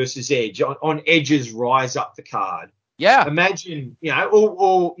Sting versus Edge on Edge's rise up the card. Yeah. Imagine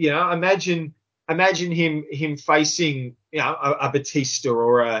imagine him facing a Batista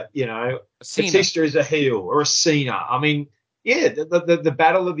or a Batista as a heel or a Cena. I mean, the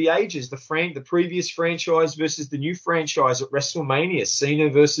battle of the ages, the previous franchise versus the new franchise at WrestleMania, Cena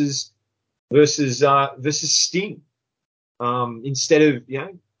versus Sting. Instead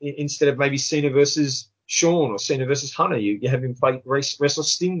of maybe Cena versus Shawn or Cena versus Hunter, you have him wrestle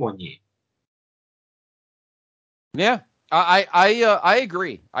Sting one year. Yeah, I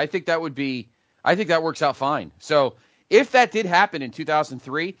agree. I think that works out fine. So if that did happen in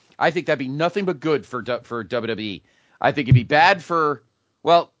 2003, I think that'd be nothing but good for WWE. I think it'd be bad for,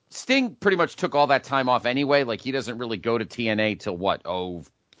 Sting pretty much took all that time off anyway. Like, he doesn't really go to TNA till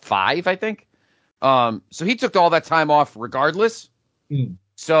 05, I think. So he took all that time off regardless.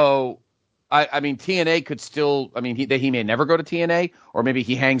 So, I mean, TNA could still, he may never go to TNA, or maybe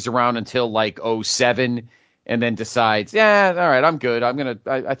he hangs around until 07 and then decides, all right, I'm good.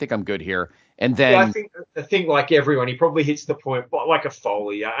 I think I'm good here. And then I think like everyone, he probably hits the point like a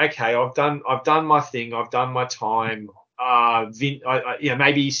Foley. Okay, I've done my thing. I've done my time.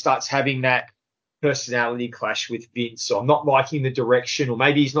 Maybe he starts having that personality clash with Vince, or I'm not liking the direction, or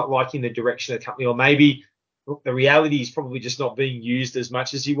maybe he's not liking the direction of the company, or maybe the reality is probably just not being used as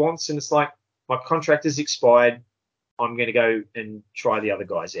much as he wants. And it's like, my contract has expired. I'm going to go and try the other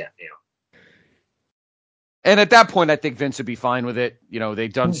guys out now. And at that point, I think Vince would be fine with it.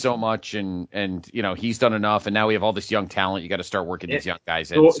 They've done so much, and he's done enough, and now we have all this young talent. You got to start working these young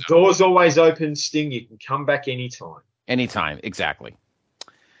guys in. Doors always open, Sting. You can come back anytime. Anytime, exactly.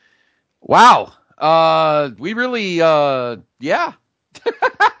 Wow. We really, that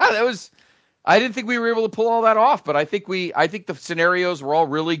was. I didn't think we were able to pull all that off, but I think the scenarios were all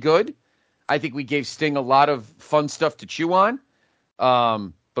really good. I think we gave Sting a lot of fun stuff to chew on.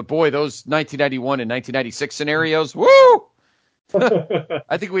 But boy, those 1991 and 1996 scenarios, woo!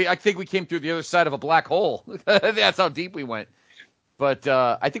 I think we came through the other side of a black hole. That's how deep we went. But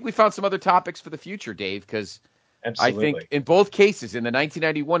I think we found some other topics for the future, Dave, because I think in both cases, in the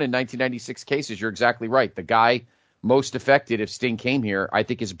 1991 and 1996 cases, you're exactly right. The guy most affected if Sting came here, I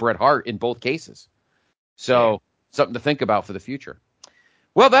think, is Bret Hart in both cases. So something to think about for the future.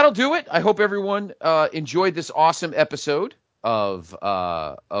 Well, that'll do it. I hope everyone enjoyed this awesome episode of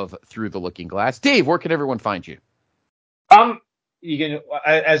Through the Looking Glass. Dave, where can everyone find you? You can,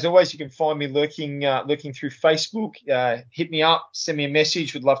 as always, you can find me lurking through Facebook. Hit me up, send me a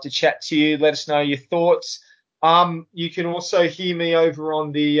message. Would love to chat to you. Let us know your thoughts. You can also hear me over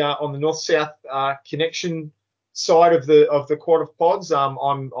on the North-South connection side of the Quad of Pods.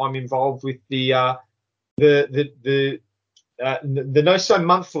 I'm involved with the No So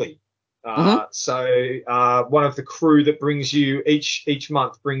Monthly. So one of the crew that brings you each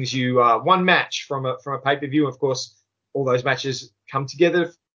month brings you one match from a pay-per-view. Of course, all those matches come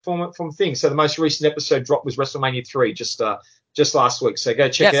together from things. So the most recent episode drop was WrestleMania 3 just last week. So go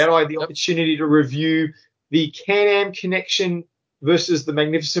check it out. I had the opportunity to review the Can-Am Connection versus the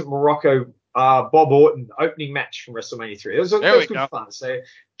Magnificent Morocco Bob Orton opening match from WrestleMania 3. It was good fun. So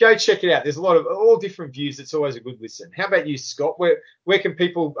go check it out. There's a lot of all different views. It's always a good listen. How about you, Scott? Where can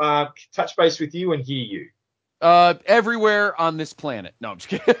people touch base with you and hear you? Everywhere on this planet. No, I'm just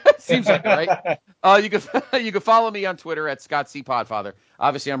kidding. Seems like it, right? You can follow me on Twitter at Scott C. Podfather.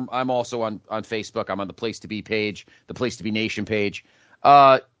 Obviously, I'm also on Facebook. I'm on the Place to Be page, the Place to Be Nation page.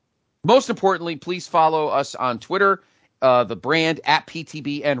 Most importantly, please follow us on Twitter, the brand at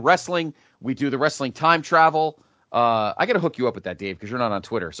PTBN Wrestling. We do the wrestling time travel. I got to hook you up with that, Dave, because you're not on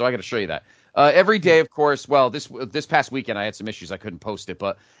Twitter, so I got to show you that. Every day, of course. Well, this past weekend I had some issues. I couldn't post it,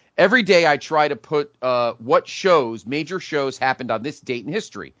 but every day I try to put what major shows happened on this date in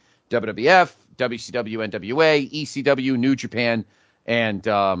history. WWF, WCW, NWA, ECW, New Japan, and is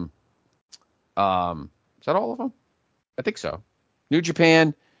that all of them? I think so. New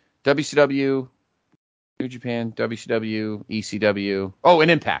Japan, WCW, New Japan, WCW, ECW. Oh, and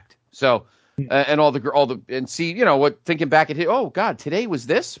Impact. So and all the and see, what, thinking back at oh God, today was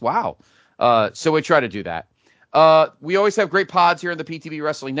this? Wow. So we try to do that. We always have great pods here in the PTB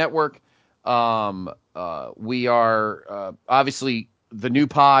Wrestling Network. We are obviously the new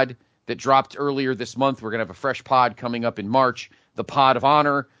pod that dropped earlier this month. We're going to have a fresh pod coming up in March, the Pod of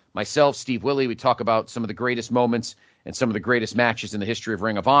Honor. Myself, Steve Willie, we talk about some of the greatest moments and some of the greatest matches in the history of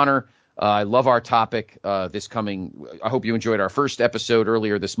Ring of Honor. I love our topic I hope you enjoyed our first episode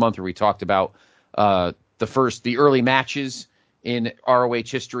earlier this month where we talked about the early matches in ROH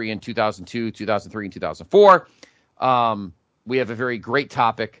history in 2002, 2003, and 2004. We have a very great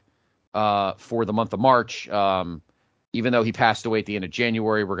topic for the month of March. Even though he passed away at the end of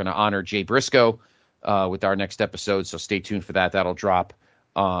January, we're going to honor Jay Briscoe with our next episode, so stay tuned for that. That'll drop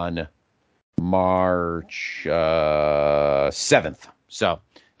on March 7th. So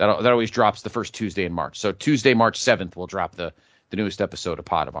that always drops the first Tuesday in March. So Tuesday, March 7th, we'll drop the newest episode of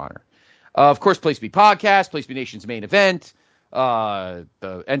Pod of Honor. Of course, Place to Be Podcast, Place to Be Nation's main event, the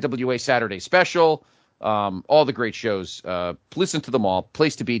NWA Saturday Special, all the great shows. Listen to them all.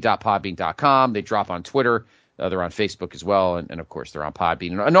 Placetobe.podbean.com. They drop on Twitter. They're on Facebook as well. And of course, they're on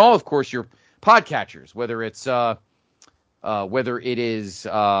Podbean. And all, of course, your podcatchers, whether it is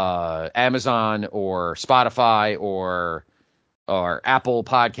Amazon or Spotify or Apple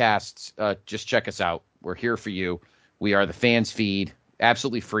Podcasts, just check us out. We're here for you. We are the fans feed,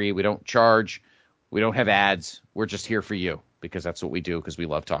 absolutely free. We don't charge. We don't have ads. We're just here for you because that's what we do because we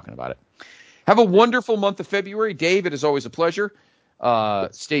love talking about it. Have a wonderful month of February. Dave, it is always a pleasure.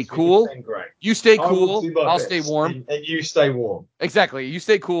 Stay cool. You stay cool. I'll stay warm. And you stay warm. Exactly. You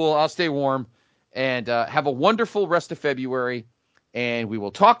stay cool. I'll stay warm. And have a wonderful rest of February. And we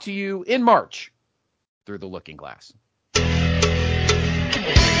will talk to you in March through the Looking Glass.